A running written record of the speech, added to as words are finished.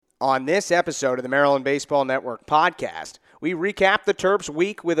On this episode of the Maryland Baseball Network podcast, we recap the Terps'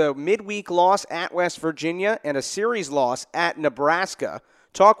 week with a midweek loss at West Virginia and a series loss at Nebraska,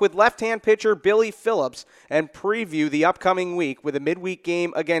 talk with left-hand pitcher Billy Phillips, and preview the upcoming week with a midweek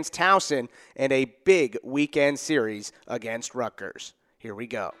game against Towson and a big weekend series against Rutgers. Here we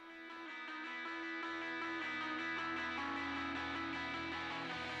go.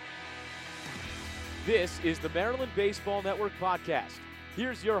 This is the Maryland Baseball Network podcast.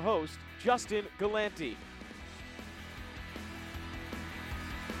 Here's your host, Justin Galanti.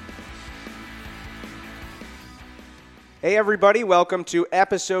 Hey everybody, welcome to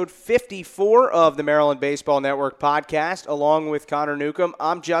episode 54 of the Maryland Baseball Network podcast. Along with Connor Newcomb,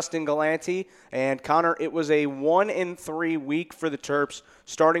 I'm Justin Galanti. And Connor, it was a 1-3 week for the Terps,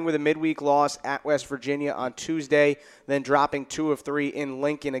 starting with a midweek loss at West Virginia on Tuesday, then dropping 2 of 3 in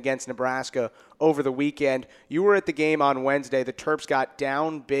Lincoln against Nebraska over the weekend. You were at the game on Wednesday. The Terps got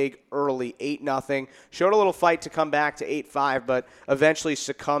down big early, 8-0, showed a little fight to come back to 8-5, but eventually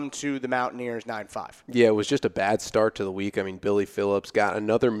succumbed to the Mountaineers 9-5. Yeah, it was just a bad start to the week. I mean, Billy Phillips got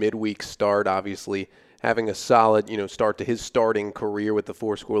another midweek start, obviously having a solid, start to his starting career with the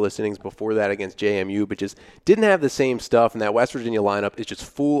 4 scoreless innings before that against JMU, but just didn't have the same stuff. And that West Virginia lineup is just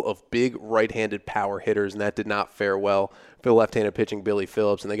full of big right-handed power hitters, and that did not fare well for the left-handed pitching Billy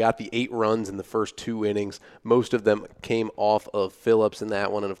Phillips. And they got the 8 runs in the first 2 innings. Most of them came off of Phillips in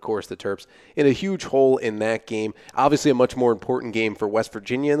that one. And, of course, the Terps in a huge hole in that game. Obviously a much more important game for West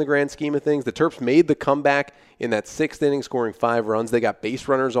Virginia in the grand scheme of things. The Terps made the comeback in that 6th inning, scoring 5 runs. They got base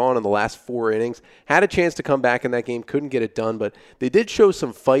runners on in the last 4 innings. Had a chance to come back in that game, couldn't get it done, but they did show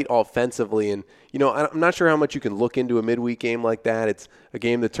some fight offensively. And, I'm not sure how much you can look into a midweek game like that. It's a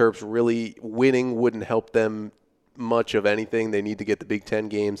game the Terps really winning wouldn't help them much of anything. They need to get the Big Ten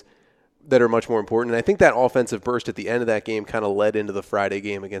games that are much more important. And I think that offensive burst at the end of that game kind of led into the Friday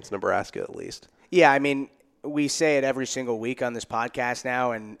game against Nebraska at least. Yeah, I mean, we say it every single week on this podcast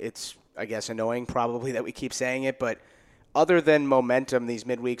now, and it's, I guess, annoying probably that we keep saying it, but other than momentum, these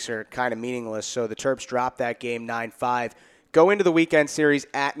midweeks are kind of meaningless. So the Terps dropped that game 9-5. Go into the weekend series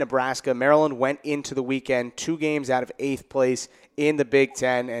at Nebraska. Maryland went into the weekend 2 games out of 8th place in the Big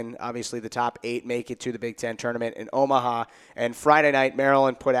Ten, and obviously the top 8 make it to the Big Ten tournament in Omaha. And Friday night,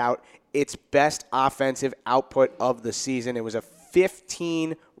 Maryland put out its best offensive output of the season. It was a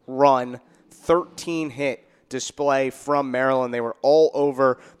 15-run, 13-hit display from Maryland. They were all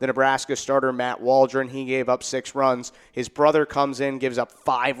over the Nebraska starter, Matt Waldron. He gave up 6 runs. His brother comes in, gives up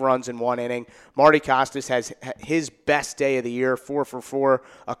 5 runs in 1 inning. Marty Costas has his best day of the year, 4 for 4,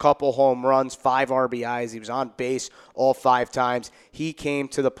 a couple home runs, 5 RBIs. He was on base all 5 times. He came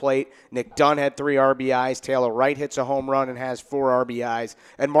to the plate. Nick Dunn had 3 RBIs. Taylor Wright hits a home run and has 4 RBIs.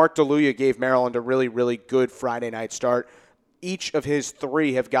 And Mark DeLuia gave Maryland a really, really good Friday night start. Each of his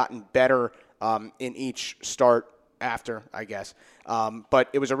 3 have gotten better in each start after, I guess. But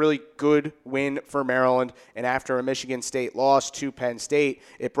it was a really good win for Maryland, and after a Michigan State loss to Penn State,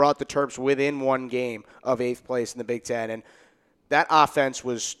 it brought the Terps within 1 game of 8th place in the Big Ten, and that offense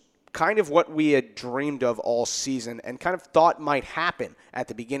was kind of what we had dreamed of all season and kind of thought might happen at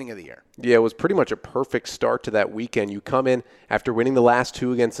the beginning of the year. Yeah, it was pretty much a perfect start to that weekend. You come in after winning the last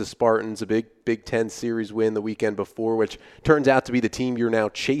 2 against the Spartans, a big Big Ten series win the weekend before, which turns out to be the team you're now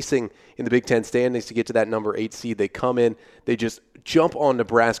chasing in the Big Ten standings to get to that number 8 seed. They come in, they just jump on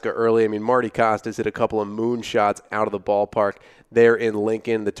Nebraska early. I mean, Marty Costas hit a couple of moonshots out of the ballpark there in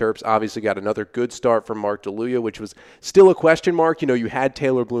Lincoln. The Terps obviously got another good start from Mark DeLuia, which was still a question mark. You had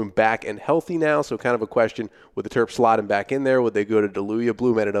Taylor Bloom back and healthy now, so kind of a question, would the Terps slot him back in there? Would they go to DeLuia?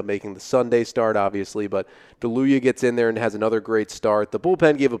 Bloom ended up making the Sunday start, obviously, but DeLuia gets in there and has another great start. The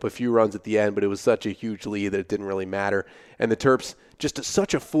bullpen gave up a few runs at the end, but it was such a huge lead that it didn't really matter. And the Terps, just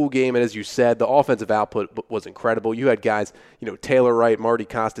such a full game, and as you said, the offensive output was incredible. You had guys, Taylor Wright, Marty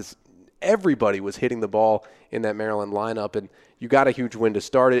Costas, everybody was hitting the ball in that Maryland lineup, and you got a huge win to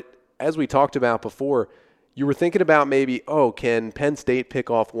start it. As we talked about before, you were thinking about maybe, can Penn State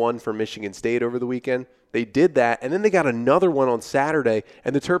pick off 1 for Michigan State over the weekend? They did that, and then they got another one on Saturday,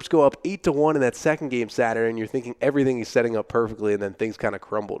 and the Terps go up 8-1 in that second game Saturday, and you're thinking everything is setting up perfectly, and then things kind of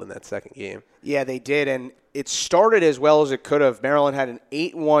crumbled in that second game. Yeah, they did, and it started as well as it could have. Maryland had an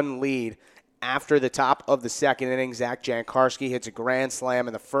 8-1 lead after the top of the second inning. Zach Jankarski hits a grand slam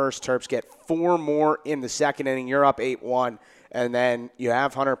in the first. Terps get 4 more in the second inning. You're up 8-1. And then you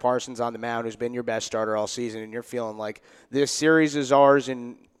have Hunter Parsons on the mound, who's been your best starter all season, and you're feeling like this series is ours,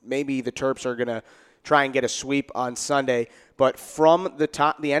 and maybe the Terps are going to try and get a sweep on Sunday. But from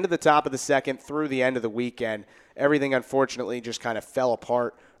the end of the top of the second through the end of the weekend, everything unfortunately just kind of fell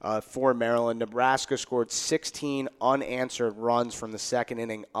apart for Maryland. Nebraska scored 16 unanswered runs from the second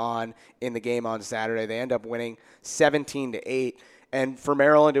inning on in the game on Saturday. They end up winning 17-8. And for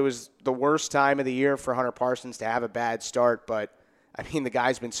Maryland, it was the worst time of the year for Hunter Parsons to have a bad start, but I mean, the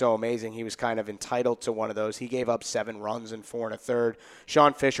guy's been so amazing. He was kind of entitled to one of those. He gave up 7 runs in 4 1/3.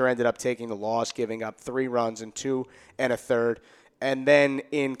 Sean Fisher ended up taking the loss, giving up 3 runs in 2 1/3. And then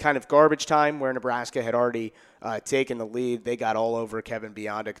in kind of garbage time, where Nebraska had already taken the lead, they got all over Kevin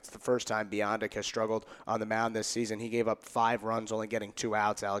Biondic. It's the first time Biondic has struggled on the mound this season. He gave up 5 runs, only getting 2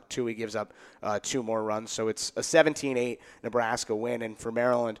 outs. Alec Tui gives up 2 more runs. So it's a 17-8 Nebraska win. And for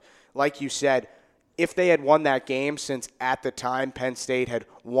Maryland, like you said, if they had won that game, since at the time Penn State had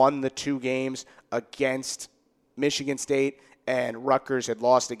won the 2 games against Michigan State and Rutgers had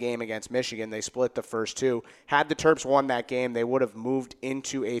lost a game against Michigan, they split the first 2. Had the Terps won that game, they would have moved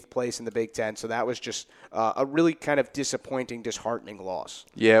into 8th place in the Big Ten. So that was just a really kind of disappointing, disheartening loss.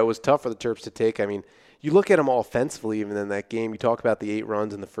 Yeah, it was tough for the Terps to take. I mean, you look at them offensively even in that game. You talk about the 8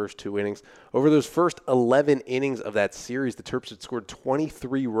 runs in the first 2 innings. Over those first 11 innings of that series, the Terps had scored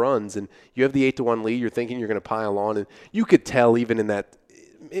 23 runs, and you have the 8-1 lead. You're thinking you're going to pile on, and you could tell even in that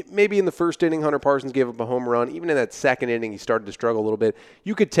maybe in the first inning, Hunter Parsons gave up a home run. Even in that second inning, he started to struggle a little bit.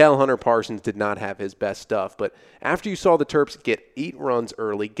 You could tell Hunter Parsons did not have his best stuff. But after you saw the Terps get 8 runs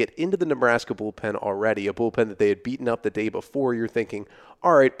early, get into the Nebraska bullpen already, a bullpen that they had beaten up the day before, you're thinking,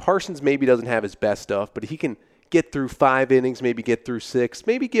 all right, Parsons maybe doesn't have his best stuff, but he can get through 5 innings, maybe get through 6,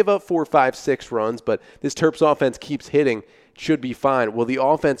 maybe give up 4, 5, 6 runs, but this Terps offense keeps hitting. Should be fine. Well, the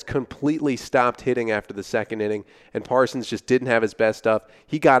offense completely stopped hitting after the second inning, and Parsons just didn't have his best stuff.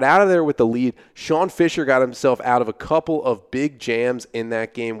 He got out of there with the lead. Sean Fisher got himself out of a couple of big jams in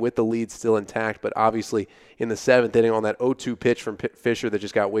that game with the lead still intact, but obviously in the 7th inning on that 0-2 pitch from Fisher that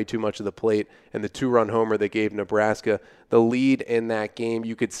just got way too much of the plate and the 2-run homer that gave Nebraska the lead in that game,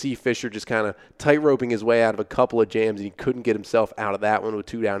 you could see Fisher just kind of tight-roping his way out of a couple of jams, and he couldn't get himself out of that one with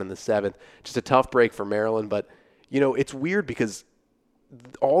 2 down in the 7th. Just a tough break for Maryland, but you know, it's weird because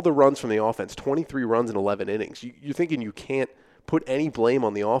all the runs from the offense, 23 runs in 11 innings, you're thinking you can't put any blame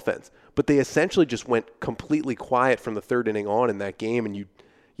on the offense. But they essentially just went completely quiet from the 3rd inning on in that game. And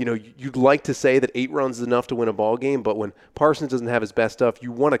you'd like to say that 8 runs is enough to win a ball game, but when Parsons doesn't have his best stuff,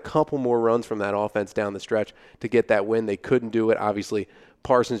 you want a couple more runs from that offense down the stretch to get that win. They couldn't do it. Obviously,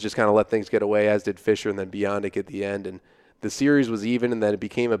 Parsons just kind of let things get away, as did Fisher and then Biondic at the end. And the series was even, and then it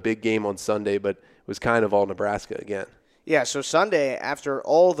became a big game on Sunday, but it was kind of all Nebraska again. Yeah, so Sunday, after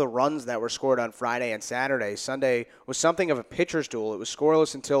all the runs that were scored on Friday and Saturday, Sunday was something of a pitcher's duel. It was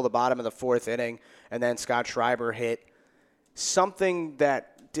scoreless until the bottom of the 4th inning, and then Scott Schreiber hit something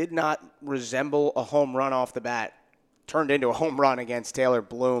that did not resemble a home run off the bat. Turned into a home run against Taylor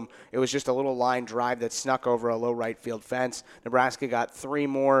Bloom. It was just a little line drive that snuck over a low right field fence. Nebraska got 3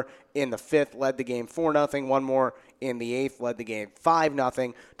 more in the 5th, led the game 4-0. 1 more in the 8th, led the game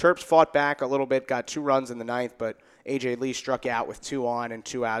 5-0. Terps fought back a little bit, got 2 runs in the 9th, but A.J. Lee struck out with 2 on and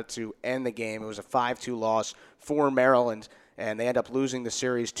 2 out to end the game. It was a 5-2 loss for Maryland, and they end up losing the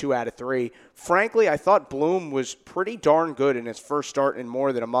series 2 out of 3. Frankly, I thought Bloom was pretty darn good in his first start in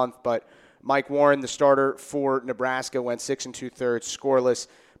more than a month, but Mike Warren, the starter for Nebraska, went 6 2/3 scoreless.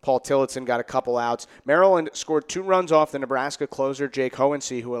 Paul Tillotson got a couple outs. Maryland scored 2 runs off the Nebraska closer, Jake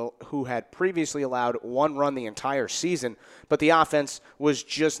Hohensee, who had previously allowed 1 run the entire season, but the offense was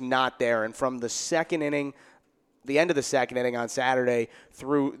just not there. And from the second inning, the end of the second inning on Saturday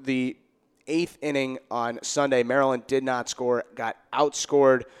through the 8th inning on Sunday, Maryland did not score, got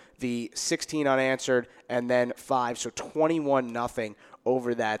outscored, the 16 unanswered, and then 5, so 21-0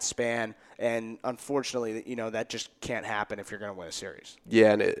 over that span. And unfortunately, that just can't happen if you're going to win a series.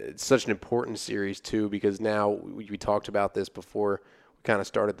 Yeah, and it's such an important series, too, because now we talked about this before we kind of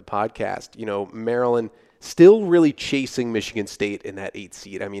started the podcast. Maryland still really chasing Michigan State in that 8th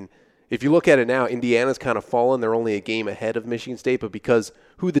seed. I mean, if you look at it now, Indiana's kind of fallen. They're only a game ahead of Michigan State, but because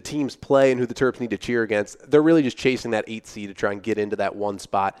who the teams play and who the Terps need to cheer against, they're really just chasing that 8th seed to try and get into that 1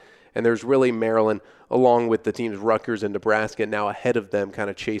 spot. And there's really Maryland, along with the teams Rutgers and Nebraska, now ahead of them, kind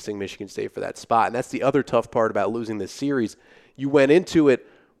of chasing Michigan State for that spot. And that's the other tough part about losing this series. You went into it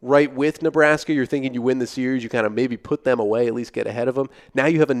right with Nebraska. You're thinking you win the series. You kind of maybe put them away, at least get ahead of them. Now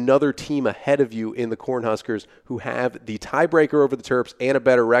you have another team ahead of you in the Cornhuskers who have the tiebreaker over the Terps and a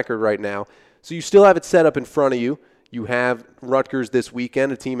better record right now. So you still have it set up in front of you. You have Rutgers this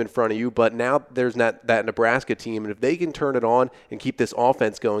weekend, a team in front of you, but now there's not that Nebraska team, and if they can turn it on and keep this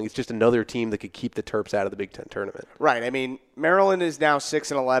offense going, it's just another team that could keep the Terps out of the Big Ten tournament. Right. I mean, Maryland is now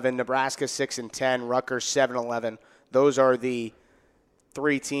 6-11, Nebraska 6-10, Rutgers 7-11. Those are the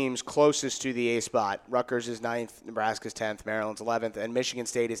three teams closest to the A spot. Rutgers is 9th, Nebraska's 10th, Maryland's 11th, and Michigan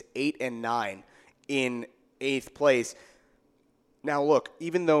State is 8 and 9 in 8th place. Now, look,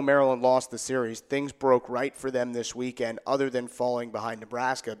 even though Maryland lost the series, things broke right for them this weekend other than falling behind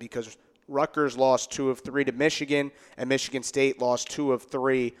Nebraska because Rutgers lost 2 of 3 to Michigan, and Michigan State lost 2 of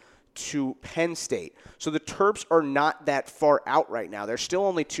 3 to Penn State. So the Terps are not that far out right now. They're still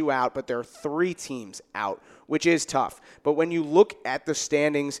only 2 out, but there are 3 teams out, which is tough. But when you look at the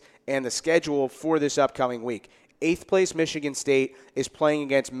standings and the schedule for this upcoming week, 8th place Michigan State is playing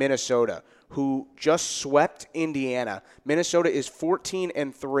against Minnesota, who just swept Indiana. Minnesota is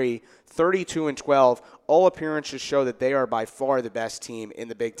 14-3, 32-12. All appearances show that they are by far the best team in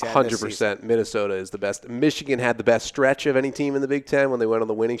the Big Ten. 100%. Minnesota is the best. Michigan had the best stretch of any team in the Big Ten when they went on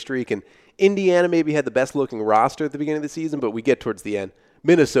the winning streak, and Indiana maybe had the best looking roster at the beginning of the season, but we get towards the end.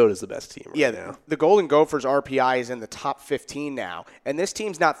 Minnesota's the best team right now. The Golden Gophers RPI is in the top 15 now, and this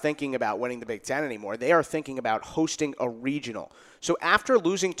team's not thinking about winning the Big Ten anymore. They are thinking about hosting a regional. So after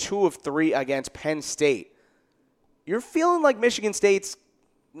losing 2 of 3 against Penn State, you're feeling like Michigan State's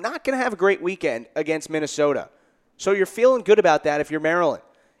not going to have a great weekend against Minnesota. So you're feeling good about that if you're Maryland.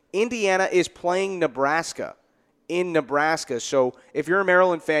 Indiana is playing Nebraska in Nebraska. So if you're a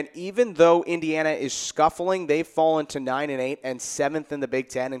Maryland fan, even though Indiana is scuffling, they've fallen to 9-8 and 7th in the Big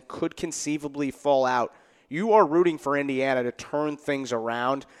Ten and could conceivably fall out. You are rooting for Indiana to turn things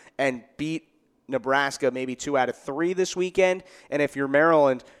around and beat Nebraska maybe 2 out of 3 this weekend. And if you're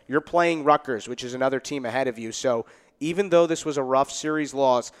Maryland, you're playing Rutgers, which is another team ahead of you. So even though this was a rough series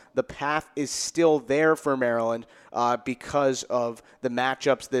loss, the path is still there for Maryland because of the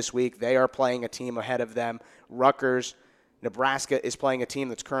matchups this week. They are playing a team ahead of them. Rutgers, Nebraska is playing a team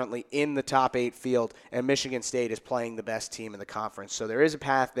that's currently in the top 8 field, and Michigan State is playing the best team in the conference. So there is a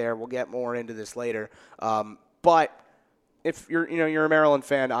path there. We'll get more into this later. But if you're a Maryland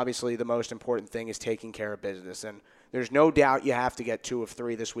fan, obviously the most important thing is taking care of business. And there's no doubt you have to get 2 of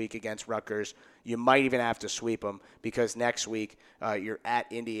 3 this week against Rutgers. You might even have to sweep them because next week you're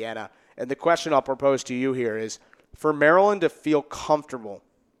at Indiana. And the question I'll propose to you here is, for Maryland to feel comfortable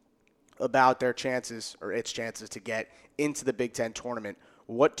about their chances or its chances to get into the Big Ten tournament,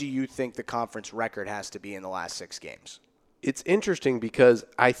 what do you think the conference record has to be in the last 6 games? It's interesting because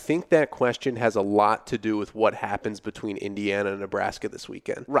I think that question has a lot to do with what happens between Indiana and Nebraska this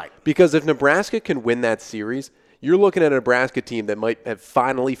weekend. Right. Because if Nebraska can win that series, you're looking at a Nebraska team that might have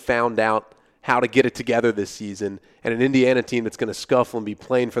finally found out how to get it together this season, and an Indiana team that's going to scuffle and be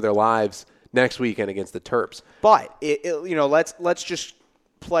playing for their lives next weekend against the Terps. But let's just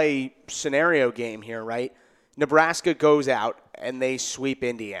play scenario game here, right? Nebraska goes out and they sweep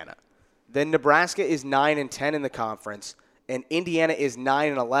Indiana. Then Nebraska is 9-10 in the conference, and Indiana is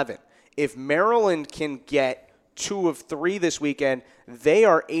 9-11. If Maryland can get 2 of 3 this weekend, they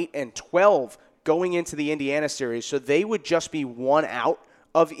are 8-12 going into the Indiana series. So they would just be 1 out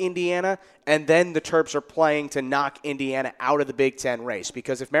of Indiana, and then the Terps are playing to knock Indiana out of the Big Ten race.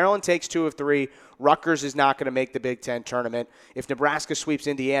 Because if Maryland takes 2 of 3, Rutgers is not going to make the Big Ten tournament. If Nebraska sweeps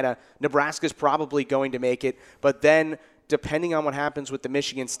Indiana, Nebraska's probably going to make it. But then, depending on what happens with the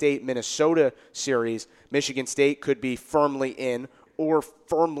Michigan State-Minnesota series, Michigan State could be firmly in or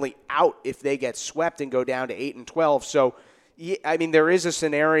firmly out if they get swept and go down to 8-12. So, I mean, there is a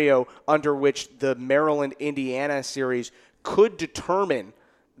scenario under which the Maryland-Indiana series could determine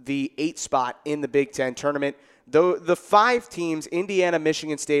the 8th spot in the Big Ten tournament. Though the 5 teams, Indiana,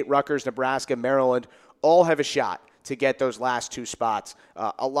 Michigan State, Rutgers, Nebraska, Maryland, all have a shot to get those last 2 spots.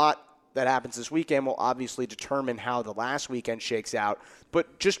 A lot that happens this weekend will obviously determine how the last weekend shakes out.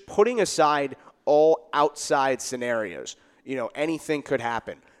 But just putting aside all outside scenarios, anything could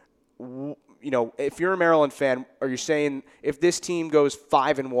happen. If you're a Maryland fan, are you saying if this team goes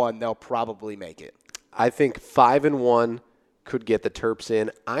 5-1, they'll probably make it? I think 5-1 could get the Terps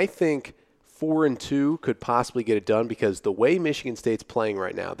in. I think 4-2 could possibly get it done because the way Michigan State's playing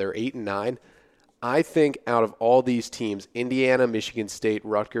right now, they're 8-9. I think out of all these teams, Indiana, Michigan State,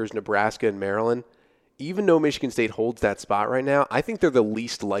 Rutgers, Nebraska, and Maryland, even though Michigan State holds that spot right now, I think they're the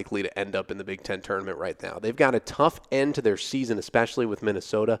least likely to end up in the Big Ten tournament right now. They've got a tough end to their season, especially with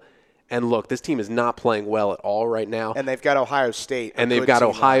Minnesota. And look, this team is not playing well at all right now. And they've got Ohio State. And they've got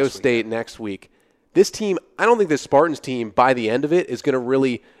Ohio State next week. This team, I don't think the Spartans team, by the end of it, is going to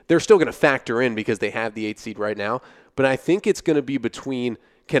really – they're still going to factor in because they have the 8th seed right now. But I think it's going to be between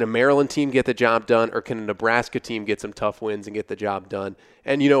can a Maryland team get the job done or can a Nebraska team get some tough wins and get the job done.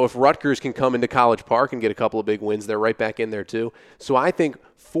 And, if Rutgers can come into College Park and get a couple of big wins, they're right back in there too. So I think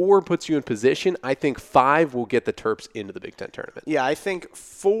 4 puts you in position. I think 5 will get the Terps into the Big Ten tournament. Yeah, I think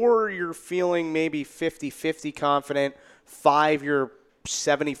 4 you're feeling maybe 50-50 confident. 5 you're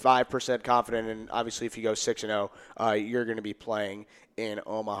 75% confident, and obviously if you go 6-0, you're going to be playing in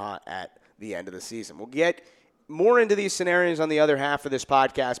Omaha at the end of the season. We'll get more into these scenarios on the other half of this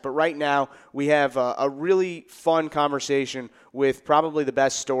podcast, but right now we have a really fun conversation with probably the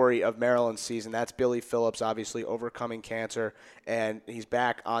best story of Maryland's season. That's Billy Phillips, obviously overcoming cancer, and he's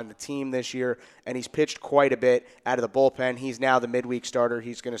back on the team this year, and he's pitched quite a bit out of the bullpen. He's now the midweek starter.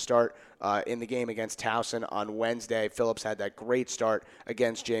 He's going to start in the game against Towson on Wednesday. Phillips had that great start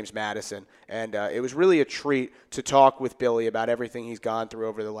against James Madison, and it was really a treat to talk with Billy about everything he's gone through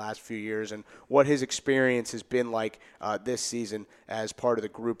over the last few years and what his experience has been like this season as part of the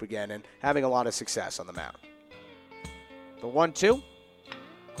group again and having a lot of success on the mound. The 1-2.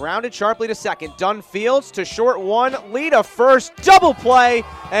 Grounded sharply to second. Dunn fields to short one. Lead a first. Double play.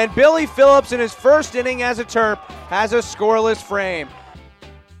 And Billy Phillips in his first inning as a Terp has a scoreless frame.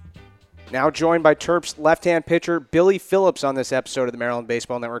 Now joined by Terps left-hand pitcher Billy Phillips on this episode of the Maryland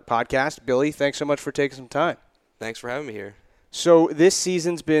Baseball Network podcast. Billy, thanks so much for taking some time. Thanks for having me here. So this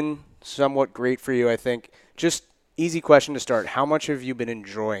season's been somewhat great for you, I think. Just easy question to start. How much have you been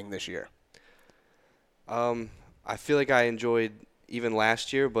enjoying this year? I feel like I enjoyed even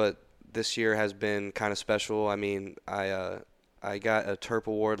last year, but this year has been kind of special. I mean, I got a Terp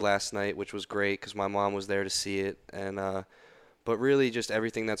award last night, which was great because my mom was there to see it. And but really, just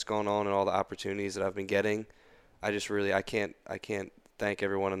everything that's gone on and all the opportunities that I've been getting, I can't thank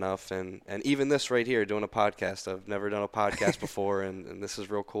everyone enough. And even this right here, doing a podcast, I've never done a podcast before, and this is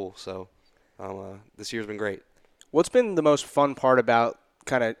real cool. So this year's been great. What's been the most fun part about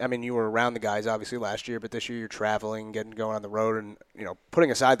you were around the guys obviously last year, but this year you're traveling, going on the road, and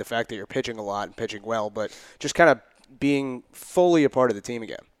putting aside the fact that you're pitching a lot and pitching well, but just kind of being fully a part of the team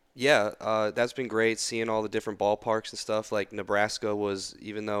again. Yeah, that's been great, seeing all the different ballparks and stuff. Like Nebraska was,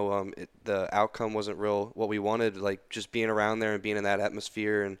 even though the outcome wasn't real what we wanted, like just being around there and being in that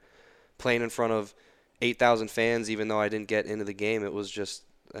atmosphere and playing in front of 8,000 fans, even though I didn't get into the game, it was just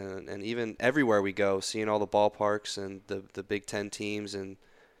and even everywhere we go, seeing all the ballparks and the Big Ten teams and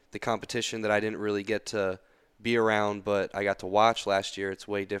the competition that I didn't really get to be around, but I got to watch last year. It's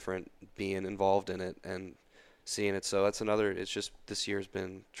way different being involved in it and seeing it. So it's just this year's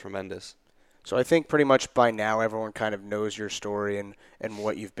been tremendous. So I think pretty much by now everyone kind of knows your story and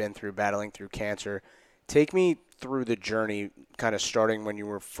what you've been through battling through cancer. Take me through the journey, kind of starting when you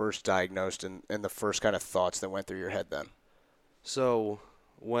were first diagnosed and the first kind of thoughts that went through your head then. So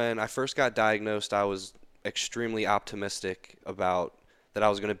when I first got diagnosed, I was extremely optimistic about that I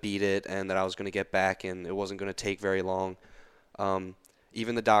was going to beat it and that I was going to get back and it wasn't going to take very long.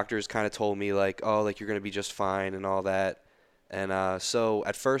 Even the doctors kind of told me you're going to be just fine and all that. And so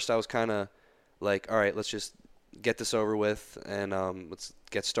at first I was kind of like, all right, let's just get this over with and let's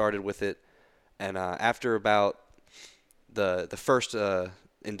get started with it. And after about the first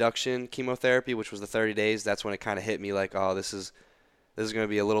induction chemotherapy, which was the 30 days, that's when it kind of hit me like, oh, this is going to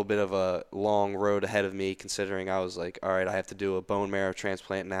be a little bit of a long road ahead of me, considering I was like, all right, I have to do a bone marrow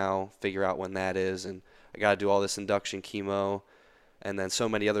transplant now, figure out when that is, and I got to do all this induction chemo, and then so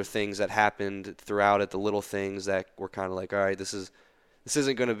many other things that happened throughout it, the little things that were kind of like, all right, this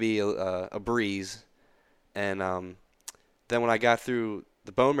isn't going to be a breeze. And then when I got through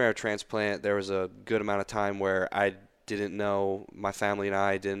the bone marrow transplant, there was a good amount of time where I didn't know, my family and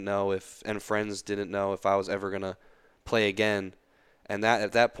I didn't know and friends didn't know if I was ever going to play again. And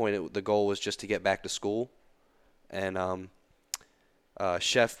at that point, the goal was just to get back to school. And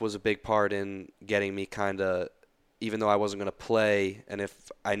Chef was a big part in getting me kind of, even though I wasn't going to play, and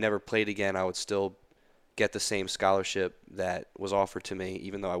if I never played again, I would still get the same scholarship that was offered to me,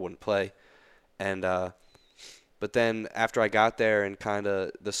 even though I wouldn't play. And but then after I got there and kind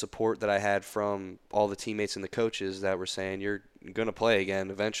of the support that I had from all the teammates and the coaches that were saying, you're going to play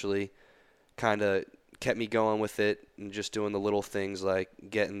again eventually, kind of kept me going with it and just doing the little things like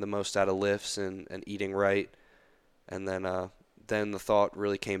getting the most out of lifts and eating right. And then the thought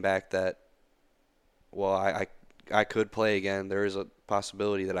really came back that, well, I could play again. There is a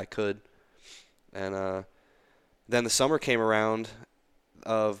possibility that I could. And then the summer came around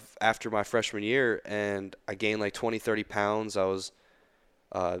after my freshman year, and I gained like 20, 30 pounds. I was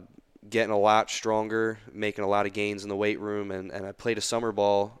getting a lot stronger, making a lot of gains in the weight room, and I played a summer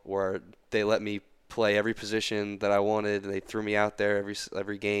ball where they let me play every position that I wanted. They threw me out there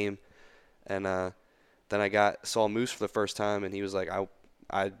every game, and then I saw Moose for the first time, and he was like,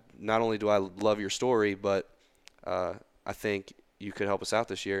 I not only do I love your story, but I think you could help us out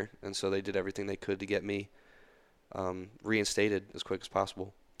this year. And so they did everything they could to get me reinstated as quick as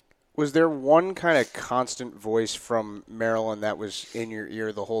possible. Was there one kind of constant voice from Maryland that was in your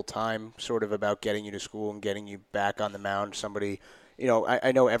ear the whole time, sort of about getting you to school and getting you back on the mound? Somebody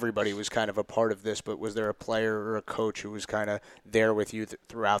I know everybody was kind of a part of this, but was there a player or a coach who was kind of there with you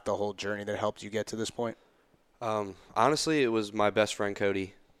throughout the whole journey that helped you get to this point? Honestly, it was my best friend,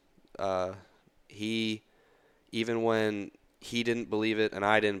 Cody. He, even when he didn't believe it and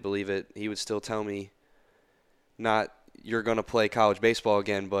I didn't believe it, he would still tell me, not you're going to play college baseball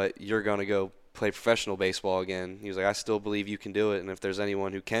again, but you're going to go play professional baseball again. He was like, I still believe you can do it, and if there's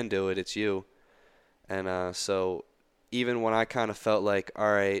anyone who can do it, it's you. And so even when I kind of felt like,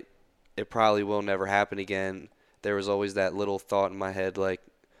 all right, it probably will never happen again, there was always that little thought in my head like,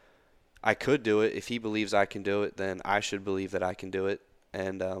 I could do it. If he believes I can do it, then I should believe that I can do it.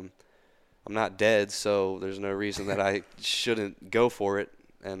 And I'm not dead, so there's no reason that I shouldn't go for it.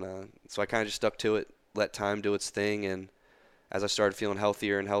 And so I kind of just stuck to it, let time do its thing. And as I started feeling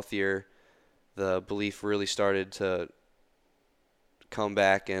healthier and healthier, the belief really started to come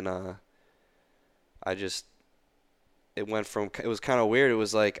back. And it was kind of weird. It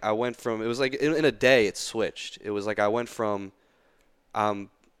was like it was like in a day it switched. It was like I went from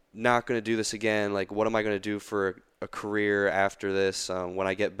not going to do this again. Like, what am I going to do for a career after this when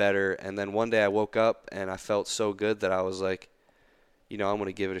I get better? And then one day I woke up and I felt so good that I was like, I'm going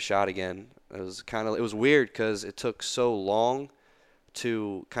to give it a shot again. It was weird because it took so long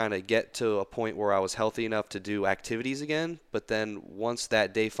to kind of get to a point where I was healthy enough to do activities again. But then once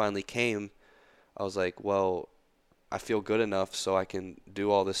that day finally came, I was like, well, I feel good enough so I can do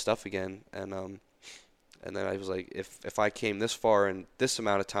all this stuff again. And then I was like, if I came this far in this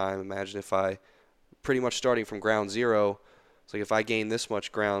amount of time, imagine if I, pretty much starting from ground zero, it's like if I gained this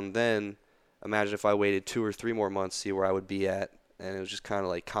much ground, then imagine if I waited 2 or 3 more months, see where I would be at. And it was just kind of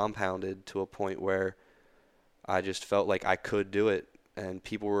like compounded to a point where I just felt like I could do it, and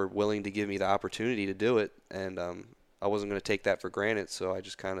people were willing to give me the opportunity to do it. And I wasn't going to take that for granted, so I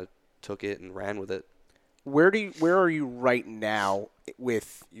just kind of took it and ran with it. Where are you right now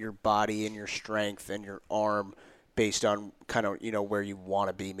with your body and your strength and your arm based on kind of, where you want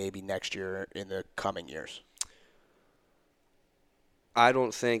to be maybe next year in the coming years? I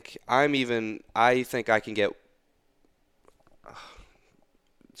think I can get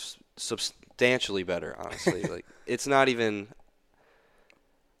substantially better, honestly. Like, it's not even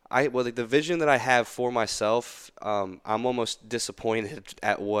the vision that I have for myself, I'm almost disappointed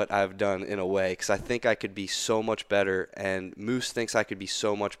at what I've done in a way, because I think I could be so much better, and Moose thinks I could be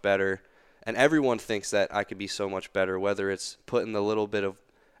so much better, and everyone thinks that I could be so much better, whether it's putting the little bit of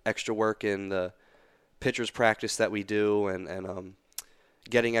extra work in the pitcher's practice that we do and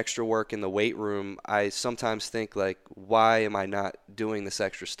getting extra work in the weight room. I sometimes think, like, why am I not doing this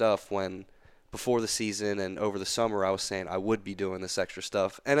extra stuff when before the season and over the summer I was saying I would be doing this extra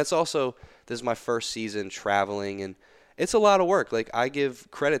stuff. And it's also, this is my first season traveling, and it's a lot of work. Like, I give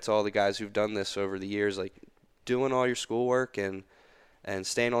credit to all the guys who've done this over the years, like doing all your schoolwork and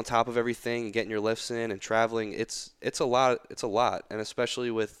staying on top of everything and getting your lifts in and traveling. It's a lot. And especially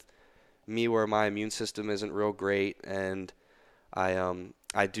with me, where my immune system isn't real great, and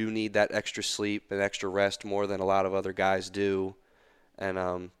I do need that extra sleep and extra rest more than a lot of other guys do.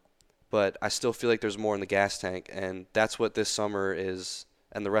 But I still feel like there's more in the gas tank, and that's what this summer is,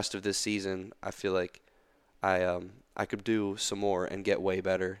 and the rest of this season. I feel like I could do some more and get way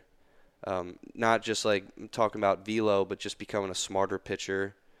better. Not just like talking about velo, but just becoming a smarter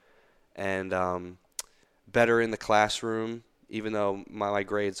pitcher and better in the classroom. Even though my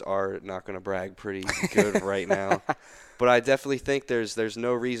grades are, not going to brag, pretty good right now, but I definitely think there's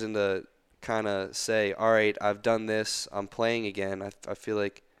no reason to kind of say, all right, I've done this, I'm playing again. I feel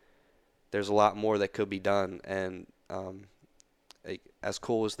like there's a lot more that could be done. And as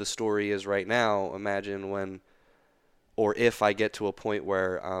cool as the story is right now, imagine when or if I get to a point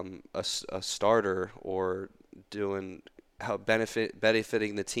where I'm a starter or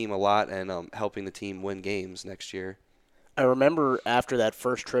benefiting the team a lot and helping the team win games next year. I remember after that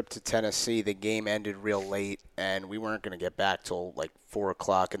first trip to Tennessee, the game ended real late, and we weren't going to get back till like 4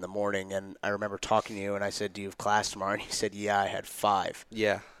 o'clock in the morning. And I remember talking to you, and I said, "Do you have class tomorrow?" And you said, "Yeah, I had 5."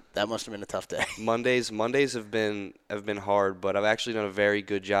 Yeah. That must have been a tough day. Mondays have been hard, but I've actually done a very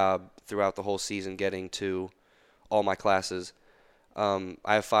good job throughout the whole season getting to all my classes. I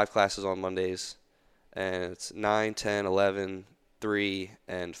have 5 classes on Mondays, and it's 9, 10, 11, 3,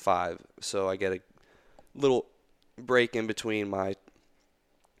 and 5. So I get a little break in between my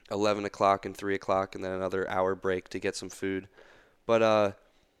 11 o'clock and 3 o'clock, and then another hour break to get some food. But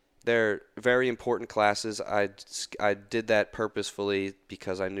they're very important classes. I did that purposefully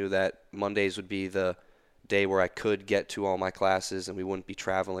because I knew that Mondays would be the day where I could get to all my classes and we wouldn't be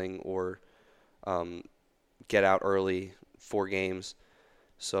traveling or get out early for games.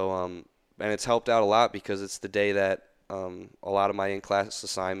 So and it's helped out a lot because it's the day that A lot of my in-class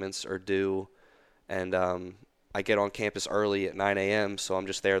assignments are due, and I get on campus early at 9 a.m., so I'm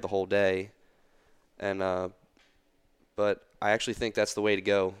just there the whole day. And but I actually think that's the way to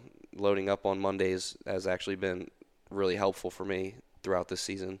go. Loading up on Mondays has actually been really helpful for me throughout this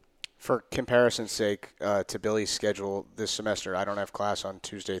season. For comparison's sake, to Billy's schedule this semester, I don't have class on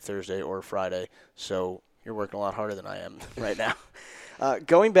Tuesday, Thursday, or Friday, so you're working a lot harder than I am right now.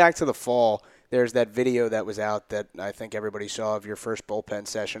 Going back to the fall, there's that video that was out that I think everybody saw of your first bullpen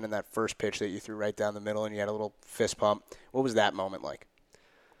session and that first pitch that you threw right down the middle and you had a little fist pump. What was that moment like?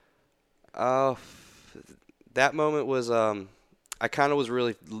 That moment was I kind of was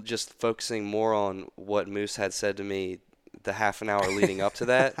really just focusing more on what Moose had said to me the half an hour leading up to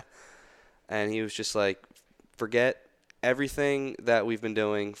that. And he was just like, forget everything that we've been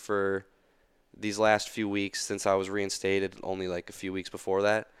doing for these last few weeks since I was reinstated, only like a few weeks before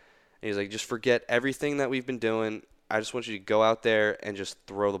that. And he's like, just forget everything that we've been doing. I just want you to go out there and just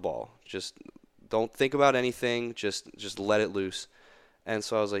throw the ball. Just don't think about anything. Just let it loose. And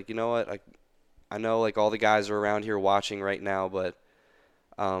so I was like, you know what? I know like all the guys are around here watching right now, but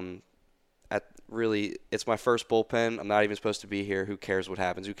really, it's my first bullpen. I'm not even supposed to be here. Who cares what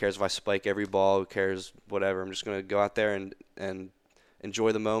happens? Who cares if I spike every ball? Who cares whatever? I'm just going to go out there and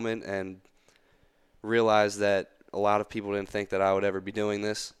enjoy the moment and realize that a lot of people didn't think that I would ever be doing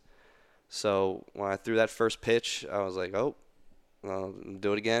this. So when I threw that first pitch, I was like, oh, I'll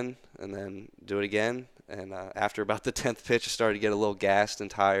do it again, and then do it again. And after about the 10th pitch, I started to get a little gassed and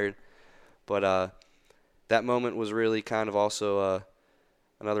tired. But that moment was really kind of also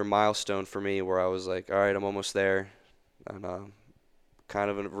another milestone for me where I was like, all right, I'm almost there. And kind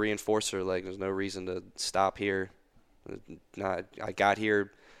of a reinforcer, like there's no reason to stop here. I got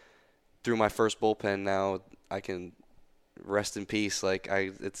here through my first bullpen. Now I can rest in peace. Like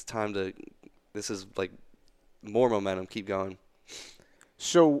it's time to, this is like more momentum. Keep going.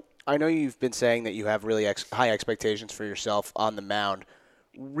 So I know you've been saying that you have really high expectations for yourself on the mound.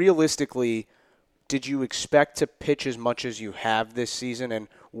 Realistically, did you expect to pitch as much as you have this season? And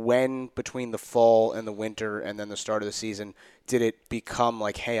when, between the fall and the winter and then the start of the season, did it become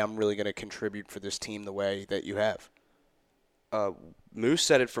like, hey, I'm really going to contribute for this team the way that you have? Moose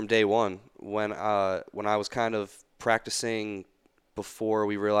said it from day one when I was kind of practicing before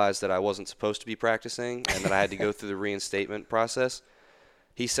we realized that I wasn't supposed to be practicing and that I had to go through the reinstatement process.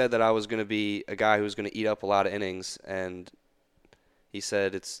 He said that I was going to be a guy who was going to eat up a lot of innings, and he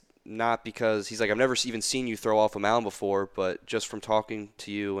said it's not because he's like, I've never even seen you throw off a mound before, but just from talking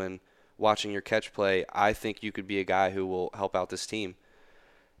to you and watching your catch play, I think you could be a guy who will help out this team.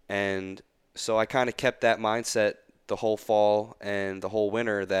 And so I kind of kept that mindset the whole fall and the whole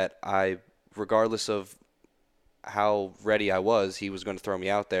winter that I, regardless of how ready I was, he was going to throw me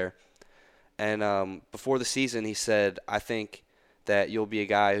out there. And before the season, he said, I think that you'll be a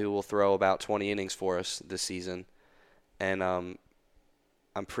guy who will throw about 20 innings for us this season. And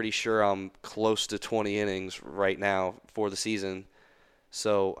I'm pretty sure I'm close to 20 innings right now for the season.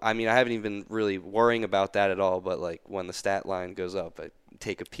 So, I mean, I haven't even been really worrying about that at all, but, like, when the stat line goes up, I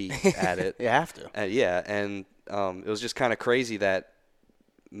take a peek at it. You have to. And it was just kind of crazy that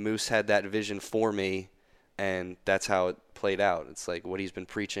Moose had that vision for me, and that's how it played out. It's like what he's been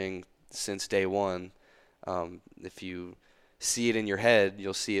preaching since day one. If you see it in your head,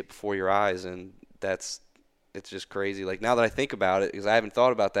 you'll see it before your eyes, and it's just crazy. Like, now that I think about it, because I haven't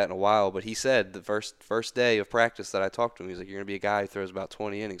thought about that in a while, but he said the first day of practice that I talked to him, he's like, you're going to be a guy who throws about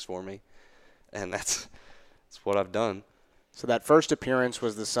 20 innings for me. And that's what I've done. So that first appearance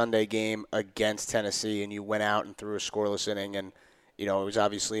was the Sunday game against Tennessee, and you went out and threw a scoreless inning, and, you know, it was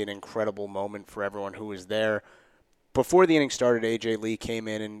obviously an incredible moment for everyone who was there. Before the inning started, A.J. Lee came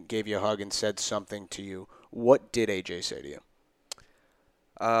in and gave you a hug and said something to you. What did A.J. say to you?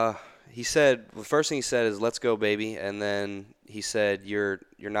 He said, the first thing he said is, let's go, baby. And then he said, you're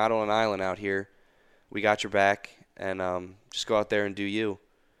not on an island out here. We got your back, and just go out there and do you.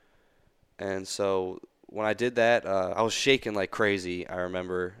 And so when I did that, I was shaking like crazy, I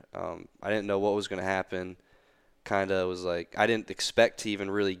remember. I didn't know what was going to happen. Kind of was like, I didn't expect to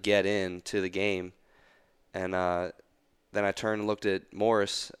even really get into the game. And then I turned and looked at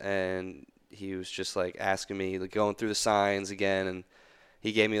Morris, and he was just like asking me, like going through the signs again, and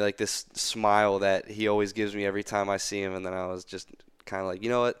he gave me like this smile that he always gives me every time I see him. And then I was just kind of like, you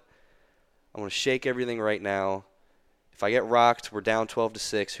know what? I'm going to shake everything right now. If I get rocked, we're down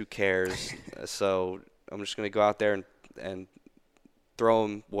 12-6. Who cares? So I'm just going to go out there and throw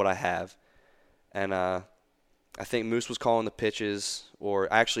him what I have. And I think Moose was calling the pitches,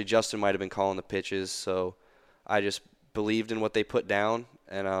 or actually Justin might have been calling the pitches. So I just believed in what they put down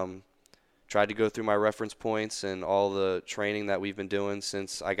and tried to go through my reference points and all the training that we've been doing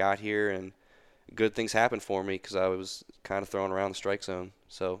since I got here, and good things happened for me because I was kind of throwing around the strike zone.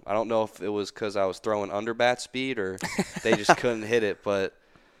 So I don't know if it was because I was throwing under bat speed or they just couldn't hit it, but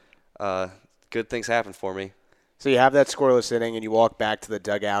good things happened for me. So you have that scoreless inning, and you walk back to the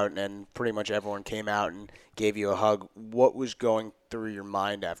dugout, and pretty much everyone came out and gave you a hug. What was going through your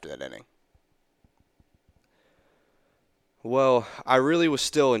mind after that inning? Well, I really was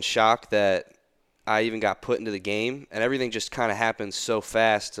still in shock that I even got put into the game, and everything just kind of happened so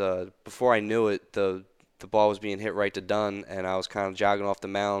fast. Before I knew it, the ball was being hit right to Dunn, and I was kind of jogging off the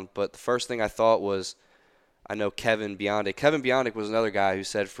mound. But the first thing I thought was, I know Kevin Biondic. Kevin Biondic was another guy who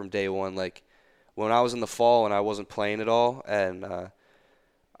said from day one, like, when I was in the fall and I wasn't playing at all, and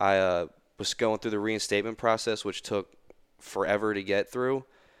I was going through the reinstatement process, which took forever to get through.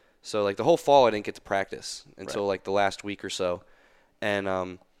 So, like, the whole fall I didn't get to practice until, like, the last week or so.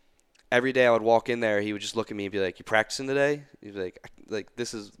 And every day I would walk in there, he would just look at me and be like, "You practicing today?" He'd be like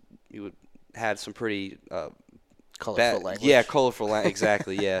this is – you would had some pretty Colorful language. Yeah, colorful language.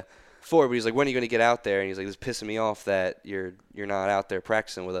 Exactly, yeah. Before, but he's like, "When are you going to get out there?" And he's like, "This is pissing me off that you're not out there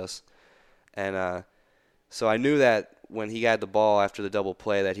practicing with us." And so I knew that when he got the ball after the double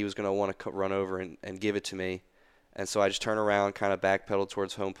play that he was going to want to run over and give it to me. And so I just turned around, kind of backpedaled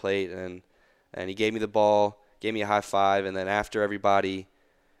towards home plate, and he gave me the ball, gave me a high five, and then after everybody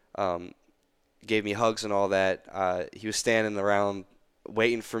gave me hugs and all that, he was standing around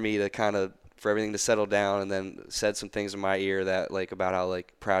waiting for me to for everything to settle down, and then said some things in my ear that, like, about how,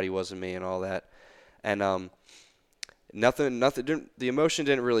 like, proud he was of me and all that. And nothing, the emotion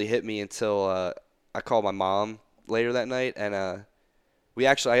didn't really hit me until I called my mom later that night, and I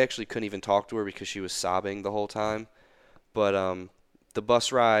actually couldn't even talk to her because she was sobbing the whole time. But the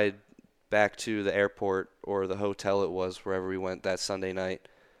bus ride back to the airport, or the hotel it was, wherever we went that Sunday night,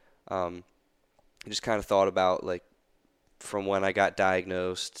 I just kind of thought about, like, from when I got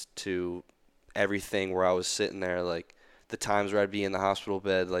diagnosed to everything where I was sitting there, like, the times where I'd be in the hospital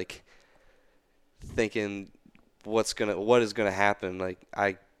bed, like, thinking what is gonna happen. Like,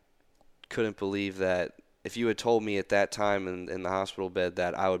 I couldn't believe that if you had told me at that time in the hospital bed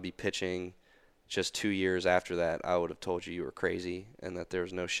that I would be pitching just 2 years after that, I would have told you were crazy and that there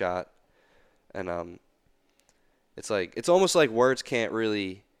was no shot. And it's almost like words can't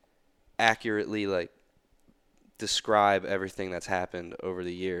really accurately, like, describe everything that's happened over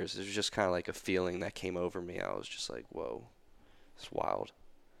the years. It was just kind of like a feeling that came over me. I was just like, whoa, it's wild.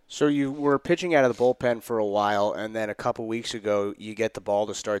 So you were pitching out of the bullpen for a while, and then a couple weeks ago you get the ball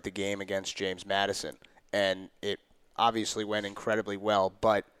to start the game against James Madison, and it obviously went incredibly well.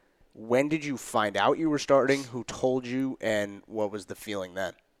 But when did you find out you were starting? Who told you, and what was the feeling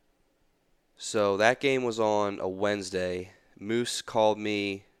then? So that game was on a Wednesday. Moose called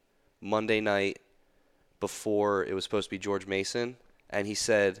me Monday night before it was supposed to be George Mason, and he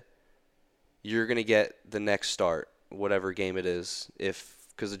said, "You're going to get the next start, whatever game it is,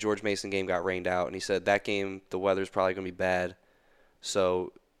 because the George Mason game got rained out." And he said that game, the weather's probably going to be bad.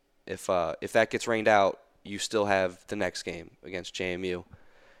 So if that gets rained out, you still have the next game against JMU.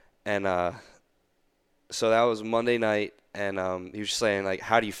 And so that was Monday night, and he was just saying, like,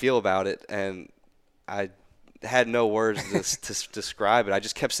 "How do you feel about it?" And I had no words to describe it. I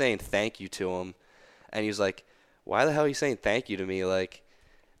just kept saying thank you to him. And he was like, "Why the hell are you saying thank you to me? Like,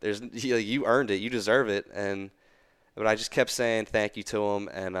 you earned it. You deserve it." But I just kept saying thank you to him.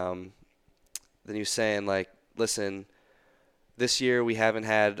 And then he was saying, like, "Listen, this year we haven't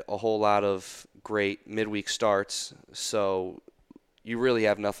had a whole lot of great midweek starts, so you really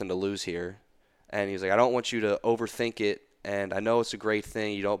have nothing to lose here." And he was like, "I don't want you to overthink it, and I know it's a great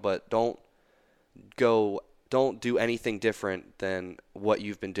thing, but don't do anything different than what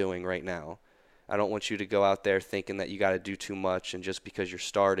you've been doing right now. I don't want you to go out there thinking that you got to do too much, and just because you're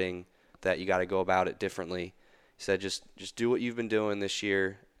starting that you got to go about it differently." He said, just do what you've been doing this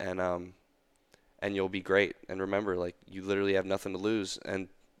year, and you'll be great. And remember, like, you literally have nothing to lose. And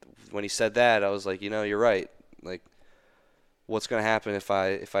when he said that, I was like, you're right. Like, what's going to happen if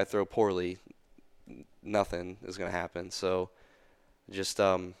I throw poorly? Nothing is going to happen. So just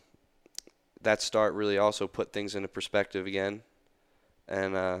that start really also put things into perspective again.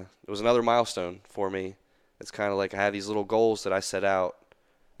 And it was another milestone for me. It's kind of like I have these little goals that I set out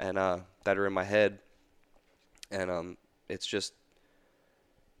and that are in my head. And it's just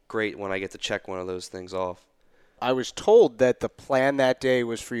great when I get to check one of those things off. I was told that the plan that day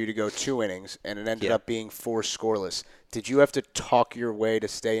was for you to go 2 innings, and it ended up being 4 scoreless. Did you have to talk your way to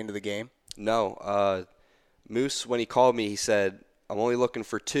stay into the game? No. Moose, when he called me, he said, "I'm only looking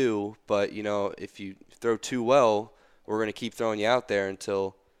for 2, but, if you throw 2 well, we're going to keep throwing you out there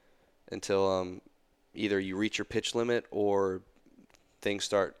until until either you reach your pitch limit or things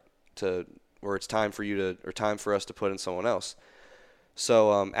start to, or it's time for us to put in someone else.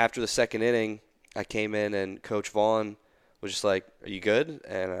 So after the second inning, I came in and Coach Vaughn was just like, "Are you good?"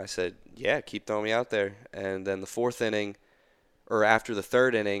 And I said, "Yeah, keep throwing me out there." And then the fourth inning, or after the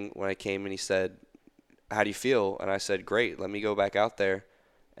third inning, when I came in, he said, "How do you feel?" And I said, "Great, let me go back out there."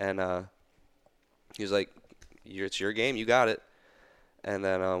 And he was like, "It's your game, you got it." And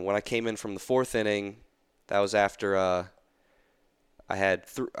then when I came in from the fourth inning, that was after I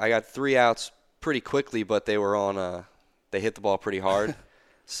got 3 outs pretty quickly, but they were on they hit the ball pretty hard.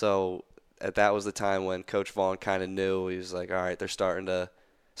 So that was the time when Coach Vaughn kind of knew. He was like, all right, they're starting to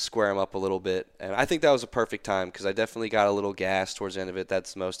square him up a little bit. And I think that was a perfect time because I definitely got a little gas towards the end of it.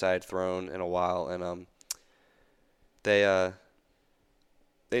 That's the most I had thrown in a while. And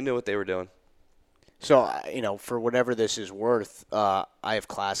they knew what they were doing. So, for whatever this is worth, I have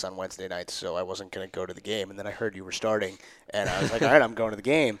class on Wednesday nights, so I wasn't going to go to the game. And then I heard you were starting, and I was like, all right, I'm going to the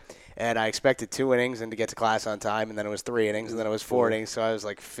game. And I expected 2 innings and to get to class on time, and then it was 3 innings, and then it was 4 innings. So I was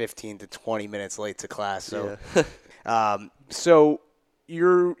like 15 to 20 minutes late to class. So, Yeah. So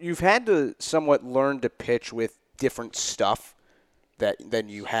you've had to somewhat learn to pitch with different stuff than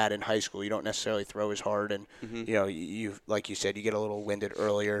you had in high school. You don't necessarily throw as hard, and you like you said, you get a little winded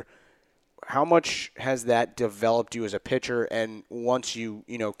earlier. How much has that developed you as a pitcher? And once you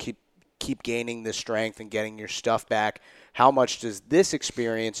keep gaining the strength and getting your stuff back, how much does this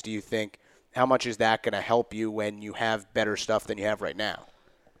experience, do you think, how much is that going to help you when you have better stuff than you have right now?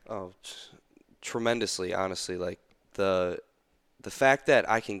 Oh, tremendously, honestly. Like the fact that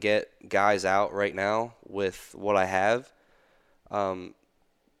I can get guys out right now with what I have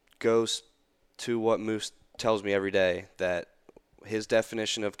goes to what Moose tells me every day, that his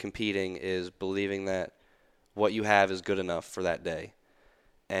definition of competing is believing that what you have is good enough for that day.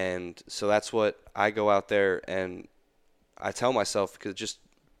 And so that's what I go out there and I tell myself, because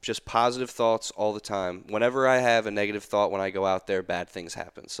just positive thoughts all the time. Whenever I have a negative thought when I go out there, bad things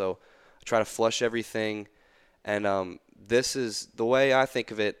happen. So I try to flush everything. And this is the way I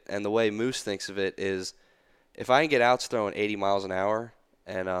think of it, and the way Moose thinks of it is, if I can get outs throwing 80 miles an hour,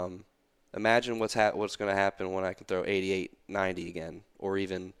 and imagine what's going to happen when I can throw 88, 90 again, or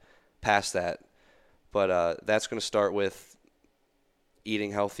even past that. But that's going to start with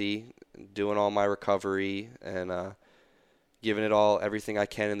eating healthy, doing all my recovery, and giving it everything I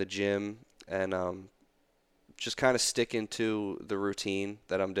can in the gym, and just kind of sticking to the routine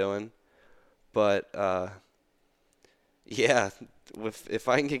that I'm doing. But yeah, if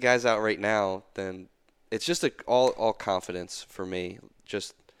I can get guys out right now, then it's just all confidence for me.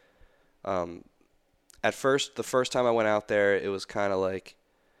 Just at first, the first time I went out there, it was kind of like,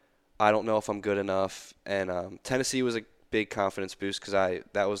 I don't know if I'm good enough. And Tennessee was a big confidence boost because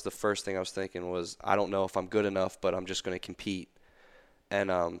that was the first thing I was thinking was, I don't know if I'm good enough, but I'm just going to compete.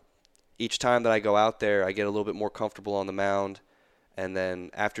 And each time that I go out there, I get a little bit more comfortable on the mound. And then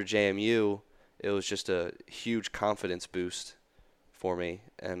after JMU, it was just a huge confidence boost for me.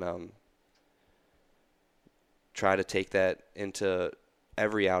 And try to take that into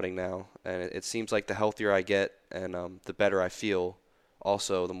every outing now. And it seems like the healthier I get and the better I feel,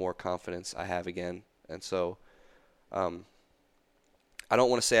 also the more confidence I have again. And so I don't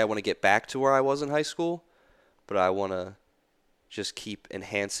want to say I want to get back to where I was in high school, but I want to just keep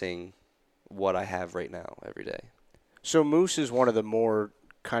enhancing what I have right now every day. So Moose is one of the more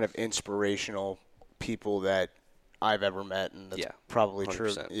kind of inspirational people that I've ever met, and that's probably 100%.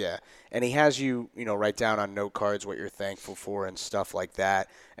 true. Yeah, and he has you write down on note cards what you're thankful for and stuff like that.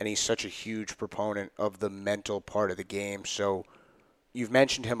 And he's such a huge proponent of the mental part of the game. So you've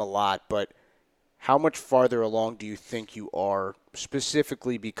mentioned him a lot, but how much farther along do you think you are,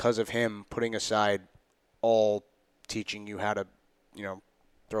 specifically because of him, putting aside all teaching you how to,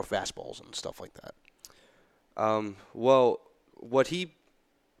 throw fastballs and stuff like that? Well, what he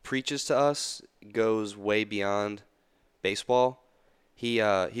preaches to us goes way beyond baseball. He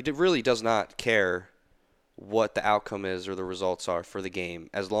really does not care what the outcome is or the results are for the game,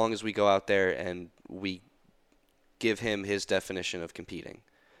 as long as we go out there and we give him his definition of competing.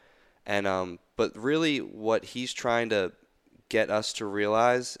 And but really what he's trying to get us to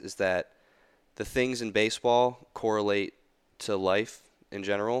realize is that the things in baseball correlate to life in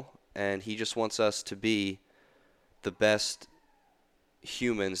general, and he just wants us to be the best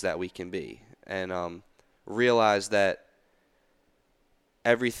humans that we can be, and realize that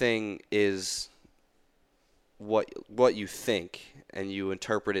everything is what you think and you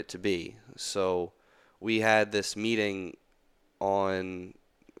interpret it to be. So we had this meeting on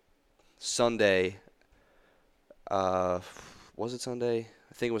Sunday. Was it Sunday?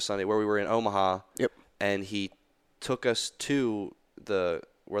 I think it was Sunday, where we were in Omaha. Yep. And he took us to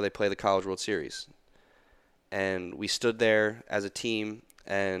where they play the College World Series. And we stood there as a team,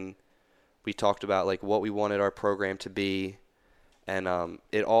 and we talked about like what we wanted our program to be, and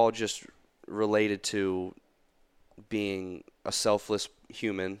it all just related to being a selfless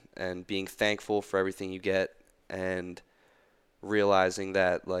human and being thankful for everything you get, and realizing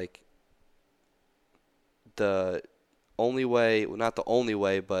that like the only way, well, not the only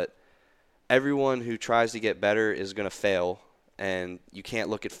way, but everyone who tries to get better is going to fail, and you can't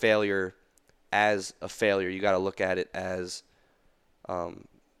look at failure as a failure. You got to look at it as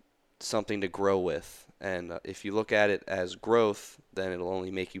something to grow with. And if you look at it as growth, then it'll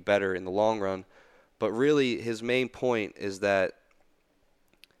only make you better in the long run. But really, his main point is that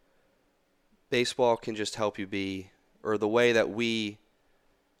baseball can just help you be, or the way that we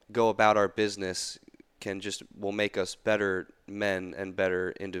go about our business will make us better men and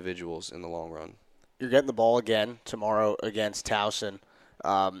better individuals in the long run. You're getting the ball again tomorrow against Towson.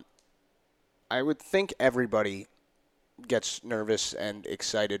 I would think everybody gets nervous and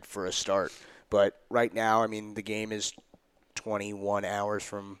excited for a start. But right now, I mean, the game is 21 hours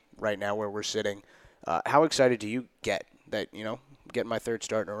from right now where we're sitting. How excited do you get that, getting my third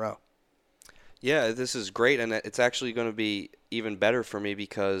start in a row? Yeah, this is great, and it's actually going to be even better for me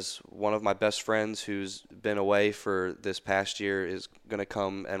because one of my best friends who's been away for this past year is going to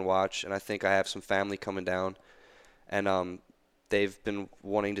come and watch, and I think I have some family coming down, and they've been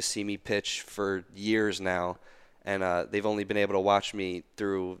wanting to see me pitch for years now, and they've only been able to watch me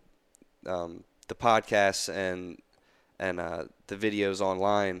through the podcasts and the videos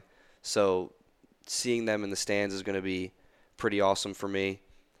online. So seeing them in the stands is going to be pretty awesome for me.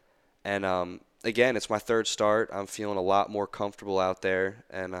 And again, it's my third start. I'm feeling a lot more comfortable out there,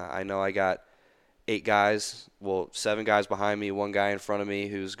 and I know I got 7 guys behind me, 1 guy in front of me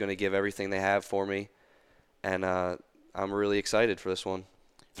who's going to give everything they have for me, and I'm really excited for this one.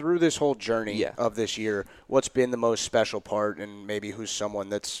 Through this whole journey of this year, what's been the most special part, and maybe who's someone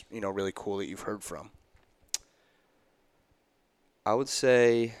that's really cool that you've heard from? I would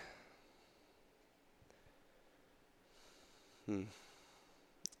say,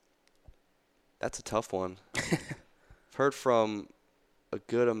 that's a tough one. I've heard from a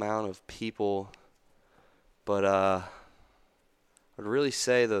good amount of people, but I'd really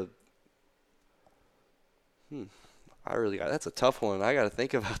say that's a tough one. I got to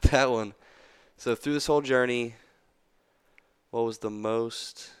think about that one. So through this whole journey, what was the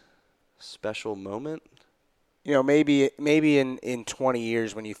most special moment? Maybe in 20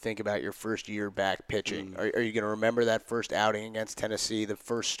 years when you think about your first year back pitching, are you going to remember that first outing against Tennessee, the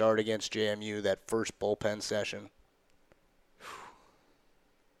first start against JMU, that first bullpen session?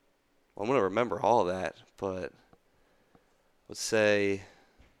 Well, I'm going to remember all of that, but let's say,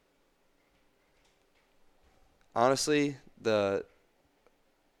 honestly, the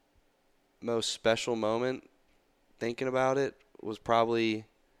most special moment, thinking about it, was probably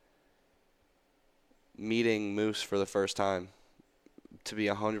meeting Moose for the first time. To be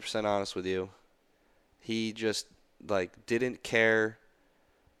 100% honest with you, he just didn't care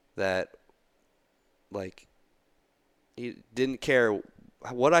that he didn't care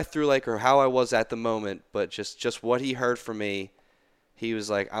what I threw or how I was at the moment, but just what he heard from me. He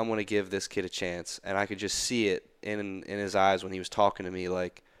was like, I'm going to give this kid a chance, and I could just see it in his eyes when he was talking to me,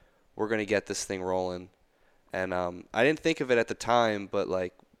 like, we're going to get this thing rolling. And I didn't think of it at the time, but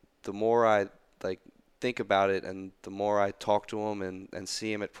the more I think about it, and the more I talk to him and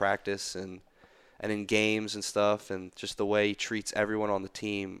see him at practice and in games and stuff, and just the way he treats everyone on the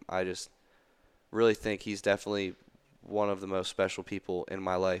team, I just really think he's definitely one of the most special people in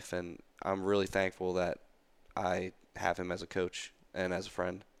my life, and I'm really thankful that I have him as a coach and as a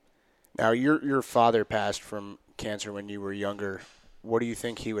friend. Now, your father passed from cancer when you were younger. What do you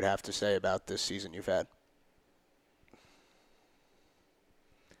think he would have to say about this season you've had?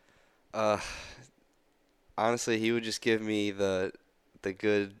 Honestly, he would just give me the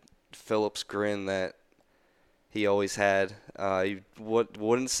good Phillips grin that he always had. He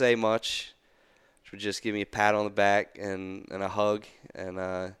wouldn't say much. Would just give me a pat on the back and a hug, and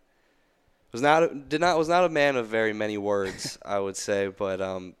was not a man of very many words, I would say, but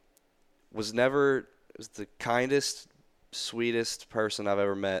was the kindest, sweetest person I've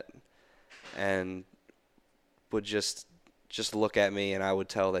ever met, and would just look at me, and I would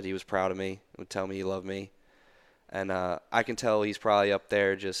tell that he was proud of me, would tell me he loved me, and I can tell he's probably up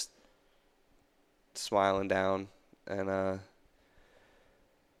there just smiling down, and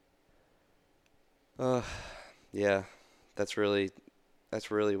yeah, that's really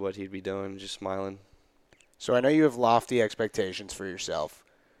what he'd be doing, just smiling. So I know you have lofty expectations for yourself.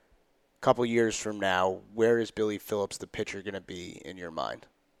 A couple years from now, where is Billy Phillips, the pitcher, going to be in your mind?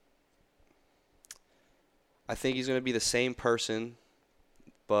 I think he's going to be the same person,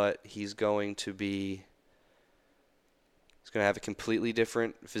 but he's going to have a completely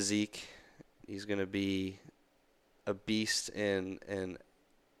different physique. He's going to be a beast in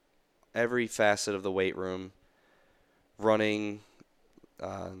every facet of the weight room, running,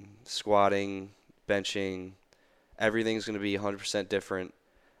 squatting, benching. Everything's going to be 100% different,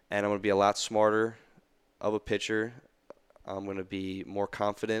 and I'm going to be a lot smarter of a pitcher. I'm going to be more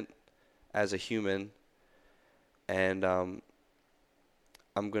confident as a human, and I'm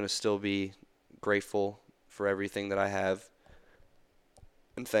going to still be grateful for everything that I have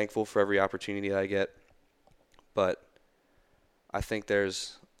and thankful for every opportunity that I get. But I think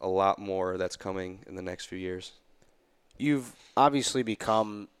there's a lot more that's coming in the next few years. You've obviously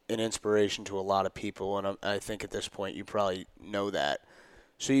become an inspiration to a lot of people, and I think at this point you probably know that.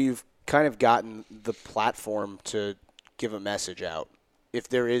 So you've kind of gotten the platform to give a message out. If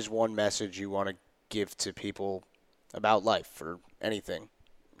there is one message you want to give to people about life or anything,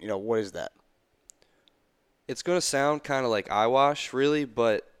 what is that? It's going to sound kind of like eyewash, really,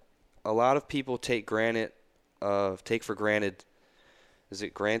 but a lot of people take for granted. Is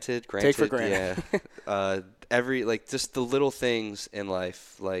it granted? Take for granted. Yeah. Just the little things in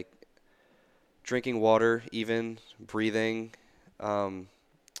life, like drinking water, even breathing,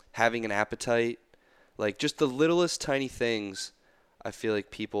 having an appetite, like just the littlest tiny things I feel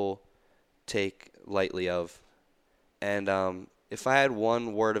like people take lightly of. And if I had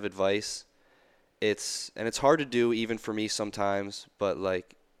one word of advice, it's hard to do even for me sometimes, but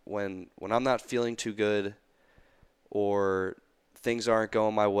like when I'm not feeling too good or things aren't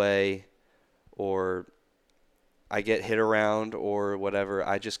going my way or I get hit around or whatever,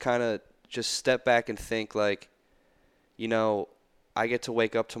 I just kind of just step back and think like, I get to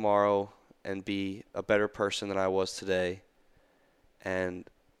wake up tomorrow and be a better person than I was today. And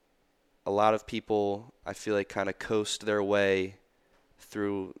a lot of people, I feel like, kind of coast their way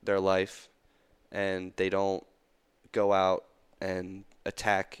through their life, and they don't go out and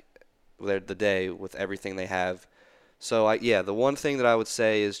attack the day with everything they have. So, the one thing that I would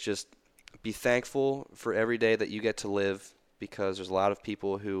say is just be thankful for every day that you get to live, because there's a lot of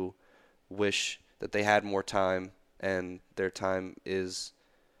people who wish that they had more time, and their time is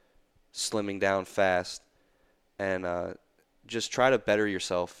slimming down fast. And just try to better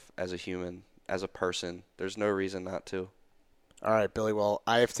yourself as a human, as a person. There's no reason not to. All right, Billy. Well,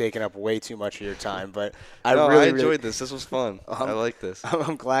 I have taken up way too much of your time, but I enjoyed this. This was fun. I like this.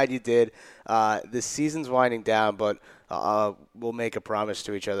 I'm glad you did. The season's winding down, but we'll make a promise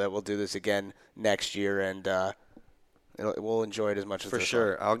to each other that we'll do this again next year, and we'll enjoy it as much as for this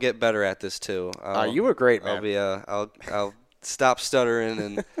sure. one. I'll get better at this too. You were great, man. I'll stop stuttering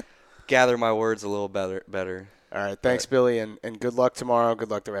and gather my words a little better. All right, thanks, Billy, and good luck tomorrow.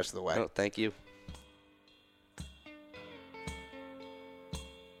 Good luck the rest of the way. No, thank you.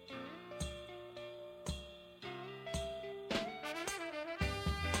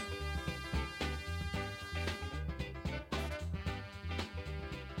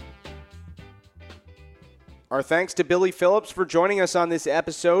 Our thanks to Billy Phillips for joining us on this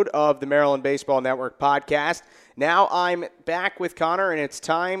episode of the Maryland Baseball Network podcast. Now I'm back with Connor, and it's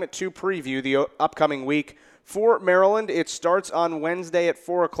time to preview the upcoming week for Maryland. It starts on Wednesday at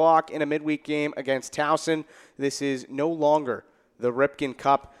 4 o'clock in a midweek game against Towson. This is no longer the Ripken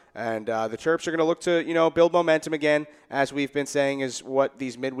Cup, and the Terps are going to look to, build momentum again, as we've been saying is what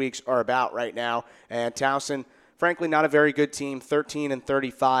these midweeks are about right now. And Towson, frankly, not a very good team,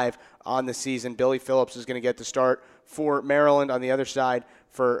 13-35 on the season. Billy Phillips is going to get the start for Maryland. On the other side,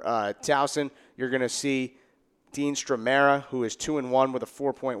 for Towson, you're going to see Dean Stromera, who is 2-1 with a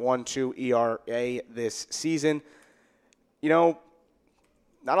 4.12 ERA this season. Not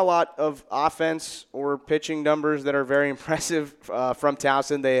a lot of offense or pitching numbers that are very impressive from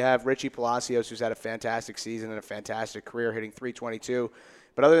Towson. They have Richie Palacios, who's had a fantastic season and a fantastic career, hitting .322.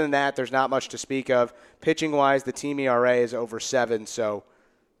 But other than that, there's not much to speak of. Pitching-wise, the team ERA is over 7, so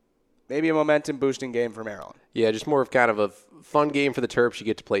maybe a momentum-boosting game for Maryland. Yeah, just more of kind of a fun game for the Terps. You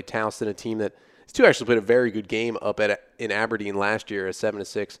get to play Towson, a team that these two actually played a very good game up in Aberdeen last year, a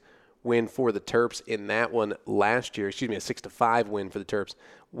 7-6 win for the Terps in that one last year. A 6-5 win for the Terps,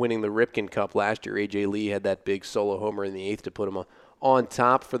 winning the Ripken Cup last year. A.J. Lee had that big solo homer in the 8th to put him on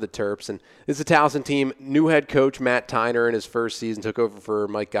top for the Terps. And this is a Towson team. New head coach Matt Tyner in his first season took over for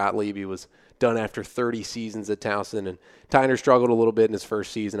Mike Gottlieb. He was done after 30 seasons at Towson, and Tyner struggled a little bit in his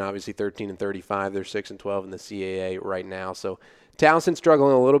first season. Obviously 13-35. They're 6-12 in the CAA right now. So Towson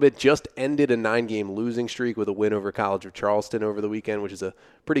struggling a little bit, just ended a 9-game losing streak with a win over College of Charleston over the weekend, which is a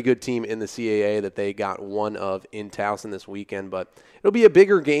pretty good team in the CAA that they got one of in Towson this weekend. But it'll be a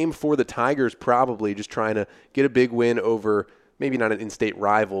bigger game for the Tigers, probably just trying to get a big win over maybe not an in-state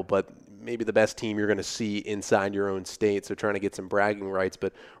rival, but maybe the best team you're going to see inside your own state, so trying to get some bragging rights.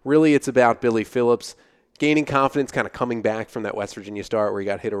 But really it's about Billy Phillips gaining confidence, kind of coming back from that West Virginia start where he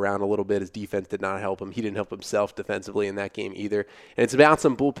got hit around a little bit. His defense did not help him. He didn't help himself defensively in that game either. And it's about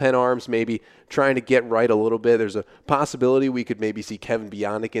some bullpen arms, maybe trying to get right a little bit. There's a possibility we could maybe see Kevin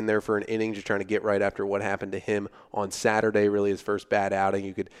Bionik in there for an inning, just trying to get right after what happened to him on Saturday, really his first bad outing.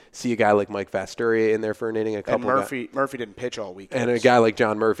 You could see a guy like Mike Vasturia in there for an inning. And Murphy didn't pitch all weekend. And a guy like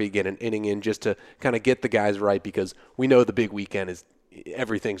John Murphy get an inning in just to kind of get the guys right, because we know the big weekend is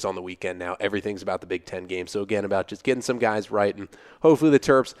everything's on the weekend now. Everything's about the Big Ten game. So, again, about just getting some guys right. And hopefully the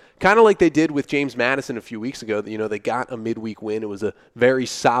Terps, kind of like they did with James Madison a few weeks ago, they got a midweek win. It was a very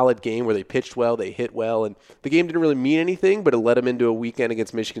solid game where they pitched well, they hit well, and the game didn't really mean anything, but it led them into a weekend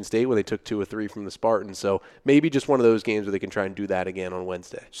against Michigan State where they took 2 or 3 from the Spartans. So maybe just one of those games where they can try and do that again on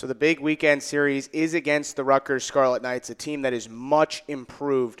Wednesday. So the big weekend series is against the Rutgers Scarlet Knights, a team that is much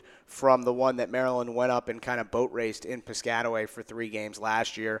improved from the one that Maryland went up and kind of boat raced in Piscataway for 3 games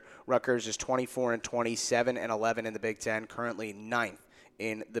last year. Rutgers is 24-20, 7-11 in the Big Ten, currently 9th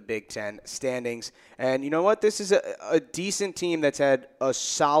in the Big Ten standings. And you know what? This is a decent team that's had a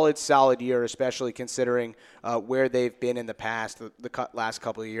solid year, especially considering where they've been in the past, the last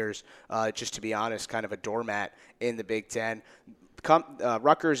couple of years. Just to be honest, kind of a doormat in the Big Ten.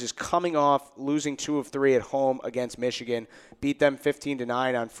 Rutgers is coming off losing 2 of 3 at home against Michigan, beat them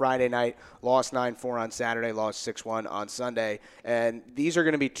 15-9 on Friday night, lost 9-4 on Saturday, lost 6-1 on Sunday. And these are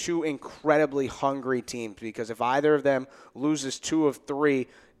going to be 2 incredibly hungry teams, because if either of them loses 2 of 3,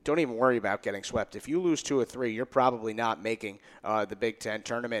 don't even worry about getting swept. If you lose 2 of 3, you're probably not making the Big Ten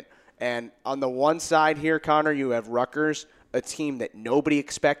tournament. And on the one side here, Connor, you have Rutgers, a team that nobody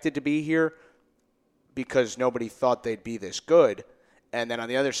expected to be here because nobody thought they'd be this good. And then on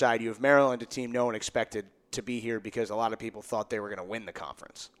the other side, you have Maryland, a team no one expected to be here because a lot of people thought they were going to win the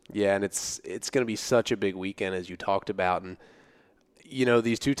conference. Yeah, and it's going to be such a big weekend, as you talked about. And,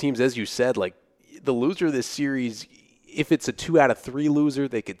 these 2 teams, as you said, like the loser of this series, if it's a 2 out of 3 loser,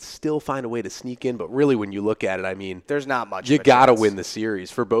 they could still find a way to sneak in. But really, when you look at it, I mean, there's not much. You got to win the series.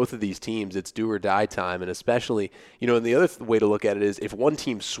 For both of these teams, it's do or die time. And especially, and the other way to look at it is if one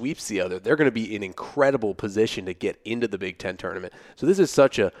team sweeps the other, they're going to be in incredible position to get into the Big Ten tournament. So this is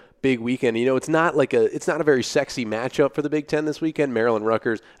such a big weekend. It's not a very sexy matchup for the Big Ten this weekend. Maryland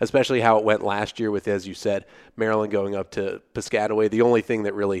Rutgers, especially how it went last year with, as you said, Maryland going up to Piscataway. The only thing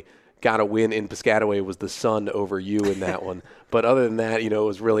that really got a win in Piscataway was the sun over you in that one. But other than that, it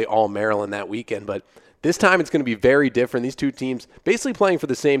was really all Maryland that weekend. But this time it's going to be very different. These 2 teams basically playing for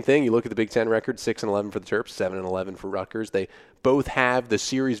the same thing. You look at the Big Ten record, 6-11 for the Terps, 7-11 for Rutgers. They both have the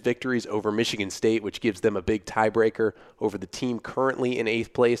series victories over Michigan State, which gives them a big tiebreaker over the team currently in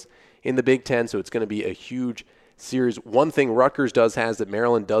 8th place in the Big Ten. So it's going to be a huge series. One thing Rutgers has that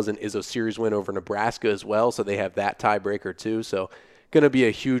Maryland doesn't is a series win over Nebraska as well. So they have that tiebreaker too. So going to be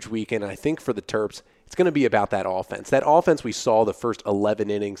a huge weekend. I think for the Terps, it's going to be about that offense. That offense we saw the first 11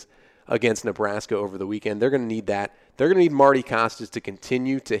 innings against Nebraska over the weekend. They're going to need that. They're going to need Marty Costas to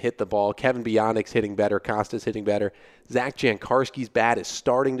continue to hit the ball. Kevin Bionik's hitting better. Costas hitting better. Zach Jankarski's bat is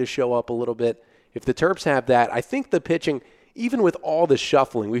starting to show up a little bit. If the Terps have that, I think the pitching, even with all the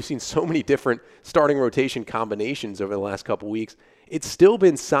shuffling, we've seen so many different starting rotation combinations over the last couple weeks. It's still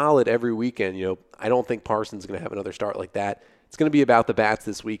been solid every weekend. I don't think Parsons is going to have another start like that. It's going to be about the bats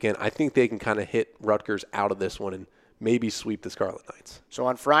this weekend. I think they can kind of hit Rutgers out of this one and maybe sweep the Scarlet Knights. So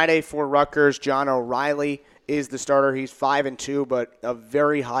on Friday for Rutgers, John O'Reilly is the starter. He's 5-2, but a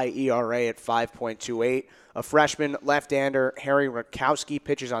very high ERA at 5.28. A freshman left-hander, Harry Rakowski,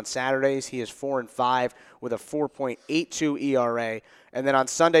 pitches on Saturdays. He is 4-5 with a 4.82 ERA. And then on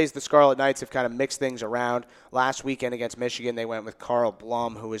Sundays, the Scarlet Knights have kind of mixed things around. Last weekend against Michigan, they went with Carl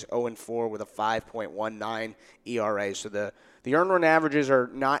Blum, who is 0-4 with a 5.19 ERA. So the earned run averages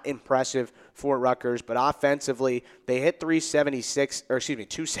are not impressive for Rutgers, but offensively, they hit 276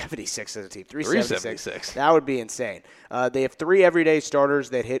 as a team. 376. That would be insane. They have 3 everyday starters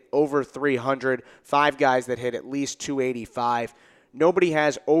that hit over 300, 5 guys that hit at least 285. Nobody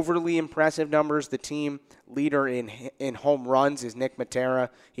has overly impressive numbers. The team leader in home runs is Nick Matera.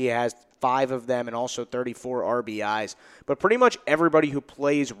 He has 5 of them and also 34 RBIs. But pretty much everybody who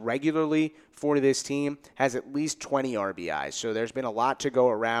plays regularly for this team has at least 20 RBIs. So there's been a lot to go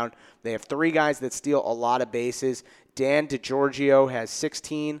around. They have 3 guys that steal a lot of bases. Dan DiGiorgio has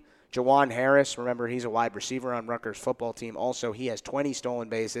 16. Jawan Harris, remember he's a wide receiver on Rutgers football team. Also, he has 20 stolen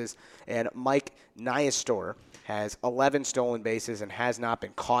bases. And Mike Niastor has 11 stolen bases and has not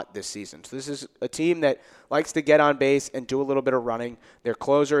been caught this season. So this is a team that likes to get on base and do a little bit of running. Their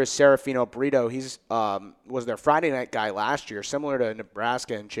closer is Serafino Brito. He's was their Friday night guy last year, similar to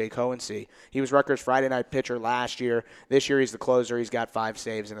Nebraska and Jake Hohensee. He was Rutgers' Friday night pitcher last year. This year he's the closer. He's got 5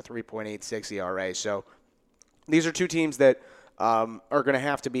 saves and a 3.86 ERA. So these are 2 teams that are going to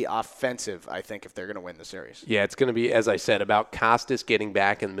have to be offensive, I think, if they're going to win the series. Yeah, it's going to be, as I said, about Costas getting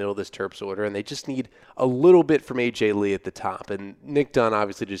back in the middle of this Terps order, and they just need a little bit from A.J. Lee at the top. And Nick Dunn,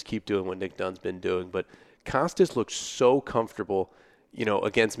 obviously, just keep doing what Nick Dunn's been doing. But Costas looks so comfortable,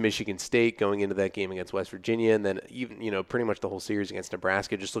 against Michigan State, going into that game against West Virginia, and then even, pretty much the whole series against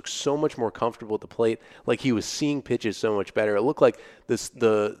Nebraska, just looks so much more comfortable at the plate, like he was seeing pitches so much better. It looked like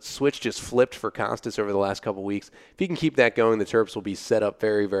the switch just flipped for Costas over the last couple weeks. If he can keep that going, the Terps will be set up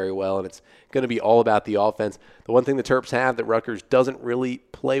very, very well, and it's going to be all about the offense. The one thing the Terps have that Rutgers doesn't really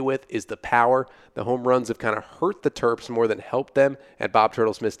play with is the power. The home runs have kind of hurt the Terps more than helped them at Bob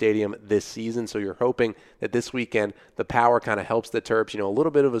Turtle Smith Stadium this season, so you're hoping that this weekend the power kind of helps the Terps. A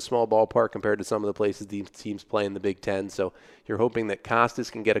little bit of a small ballpark compared to some of the places these teams play in the Big Ten, so you're hoping that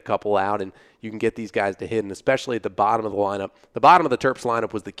Costas can get a couple out and you can get these guys to hit, and especially at the bottom of the lineup. The bottom of the Terps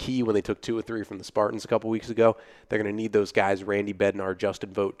lineup was the key when they took 2 or 3 from the Spartans a couple weeks ago. They're going to need those guys, Randy Bednar,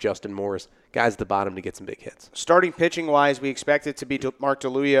 Justin Vogt, Justin Morris, guys at the bottom to get some big hits. Starting pitching-wise, we expect it to be Mark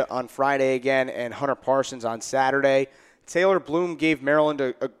DeLuia on Friday again and Hunter Parsons on Saturday. Taylor Bloom gave Maryland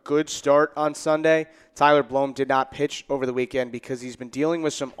a good start on Sunday. Tyler Bloom did not pitch over the weekend because he's been dealing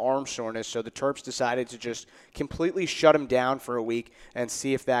with some arm soreness, so the Terps decided to just completely shut him down for a week and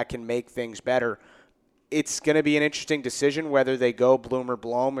see if that can make things better. It's going to be an interesting decision whether they go Bloom or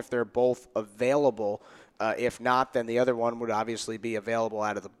Blom if they're both available. If not, then the other one would obviously be available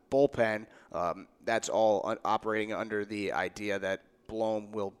out of the bullpen. That's all operating under the idea that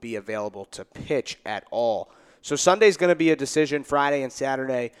Blom will be available to pitch at all. So Sunday's going to be a decision. Friday and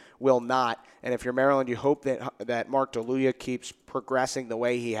Saturday will not. And if you're Maryland, you hope that Mark DeLuia keeps progressing the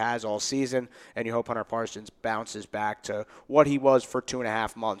way he has all season, and you hope Hunter Parsons bounces back to what he was for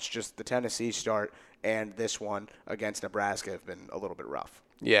 2.5 months. Just the Tennessee start and this one against Nebraska have been a little bit rough.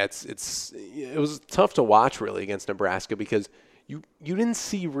 Yeah, it was tough to watch really against Nebraska because you didn't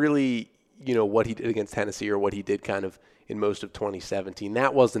see really what he did against Tennessee or what he did kind of in most of 2017.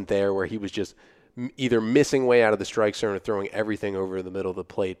 That wasn't there where he was just either missing way out of the strike zone or throwing everything over the middle of the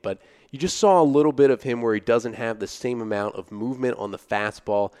plate. But you just saw a little bit of him where he doesn't have the same amount of movement on the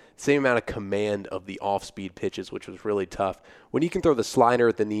fastball, same amount of command of the off-speed pitches, which was really tough. When he can throw the slider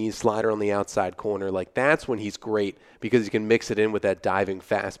at the knees, slider on the outside corner, that's when he's great because he can mix it in with that diving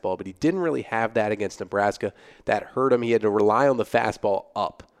fastball. But he didn't really have that against Nebraska. That hurt him. He had to rely on the fastball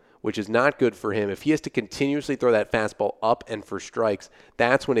up, which is not good for him. If he has to continuously throw that fastball up and for strikes,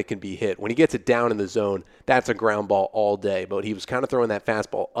 that's when it can be hit. When he gets it down in the zone, that's a ground ball all day. But he was kind of throwing that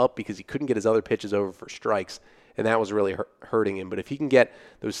fastball up because he couldn't get his other pitches over for strikes, and that was really hurting him. But if he can get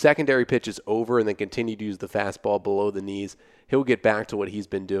those secondary pitches over and then continue to use the fastball below the knees, he'll get back to what he's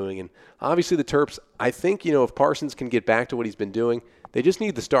been doing. And obviously the Terps, I think, if Parsons can get back to what he's been doing, they just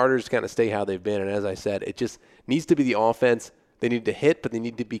need the starters to kind of stay how they've been. And as I said, it just needs to be the offense. They need to hit, but they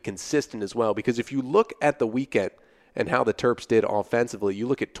need to be consistent as well. Because if you look at the weekend and how the Terps did offensively, you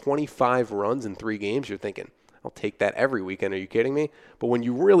look at 25 runs in 3 games, you're thinking, I'll take that every weekend. Are you kidding me? But when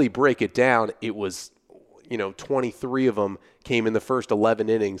you really break it down, it was, 23 of them came in the first 11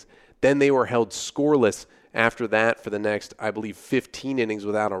 innings. Then they were held scoreless after that for the next, I believe, 15 innings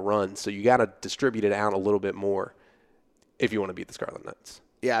without a run. So you got to distribute it out a little bit more if you want to beat the Scarlet Knights.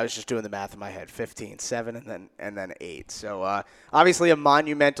 Yeah, I was just doing the math in my head. 15, 7, and then 8. So obviously a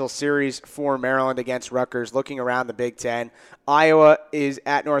monumental series for Maryland against Rutgers. Looking around the Big Ten, Iowa is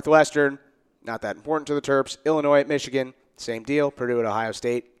at Northwestern. Not that important to the Terps. Illinois at Michigan. Same deal. Purdue at Ohio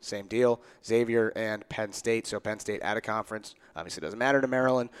State. Same deal. Xavier and Penn State. So Penn State out of conference. Obviously doesn't matter to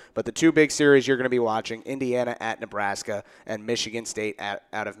Maryland. But the 2 big series you're going to be watching, Indiana at Nebraska and Michigan State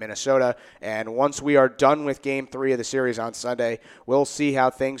out of Minnesota. And once we are done with Game 3 of the series on Sunday, we'll see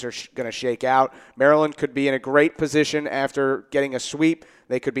how things are going to shake out. Maryland could be in a great position after getting a sweep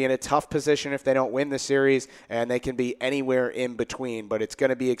They could be in a tough position if they don't win the series, and they can be anywhere in between. But it's going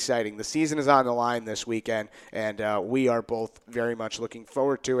to be exciting. The season is on the line this weekend, and we are both very much looking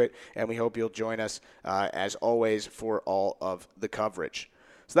forward to it, and we hope you'll join us, as always, for all of the coverage.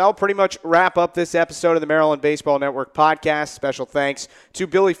 So that will pretty much wrap up this episode of the Maryland Baseball Network podcast. Special thanks to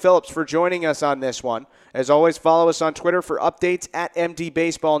Billy Phillips for joining us on this one. As always, follow us on Twitter for updates at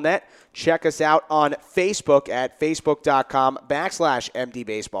MDBaseballNet. Check us out on Facebook at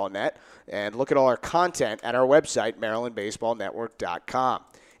facebook.com/MDBaseballNet. And look at all our content at our website, MarylandBaseballNetwork.com.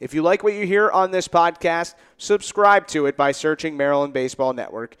 If you like what you hear on this podcast, subscribe to it by searching Maryland Baseball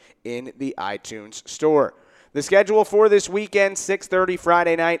Network in the iTunes Store. The schedule for this weekend, 6:30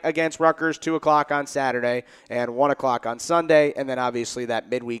 Friday night against Rutgers, 2 o'clock on Saturday, and 1 o'clock on Sunday, and then obviously that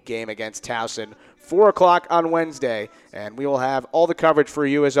midweek game against Towson, 4 o'clock on Wednesday, and we will have all the coverage for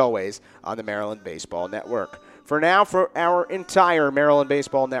you, as always, on the Maryland Baseball Network. For now, for our entire Maryland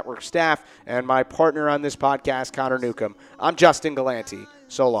Baseball Network staff and my partner on this podcast, Connor Newcomb, I'm Justin Galanti.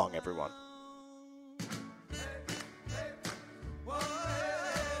 So long, everyone.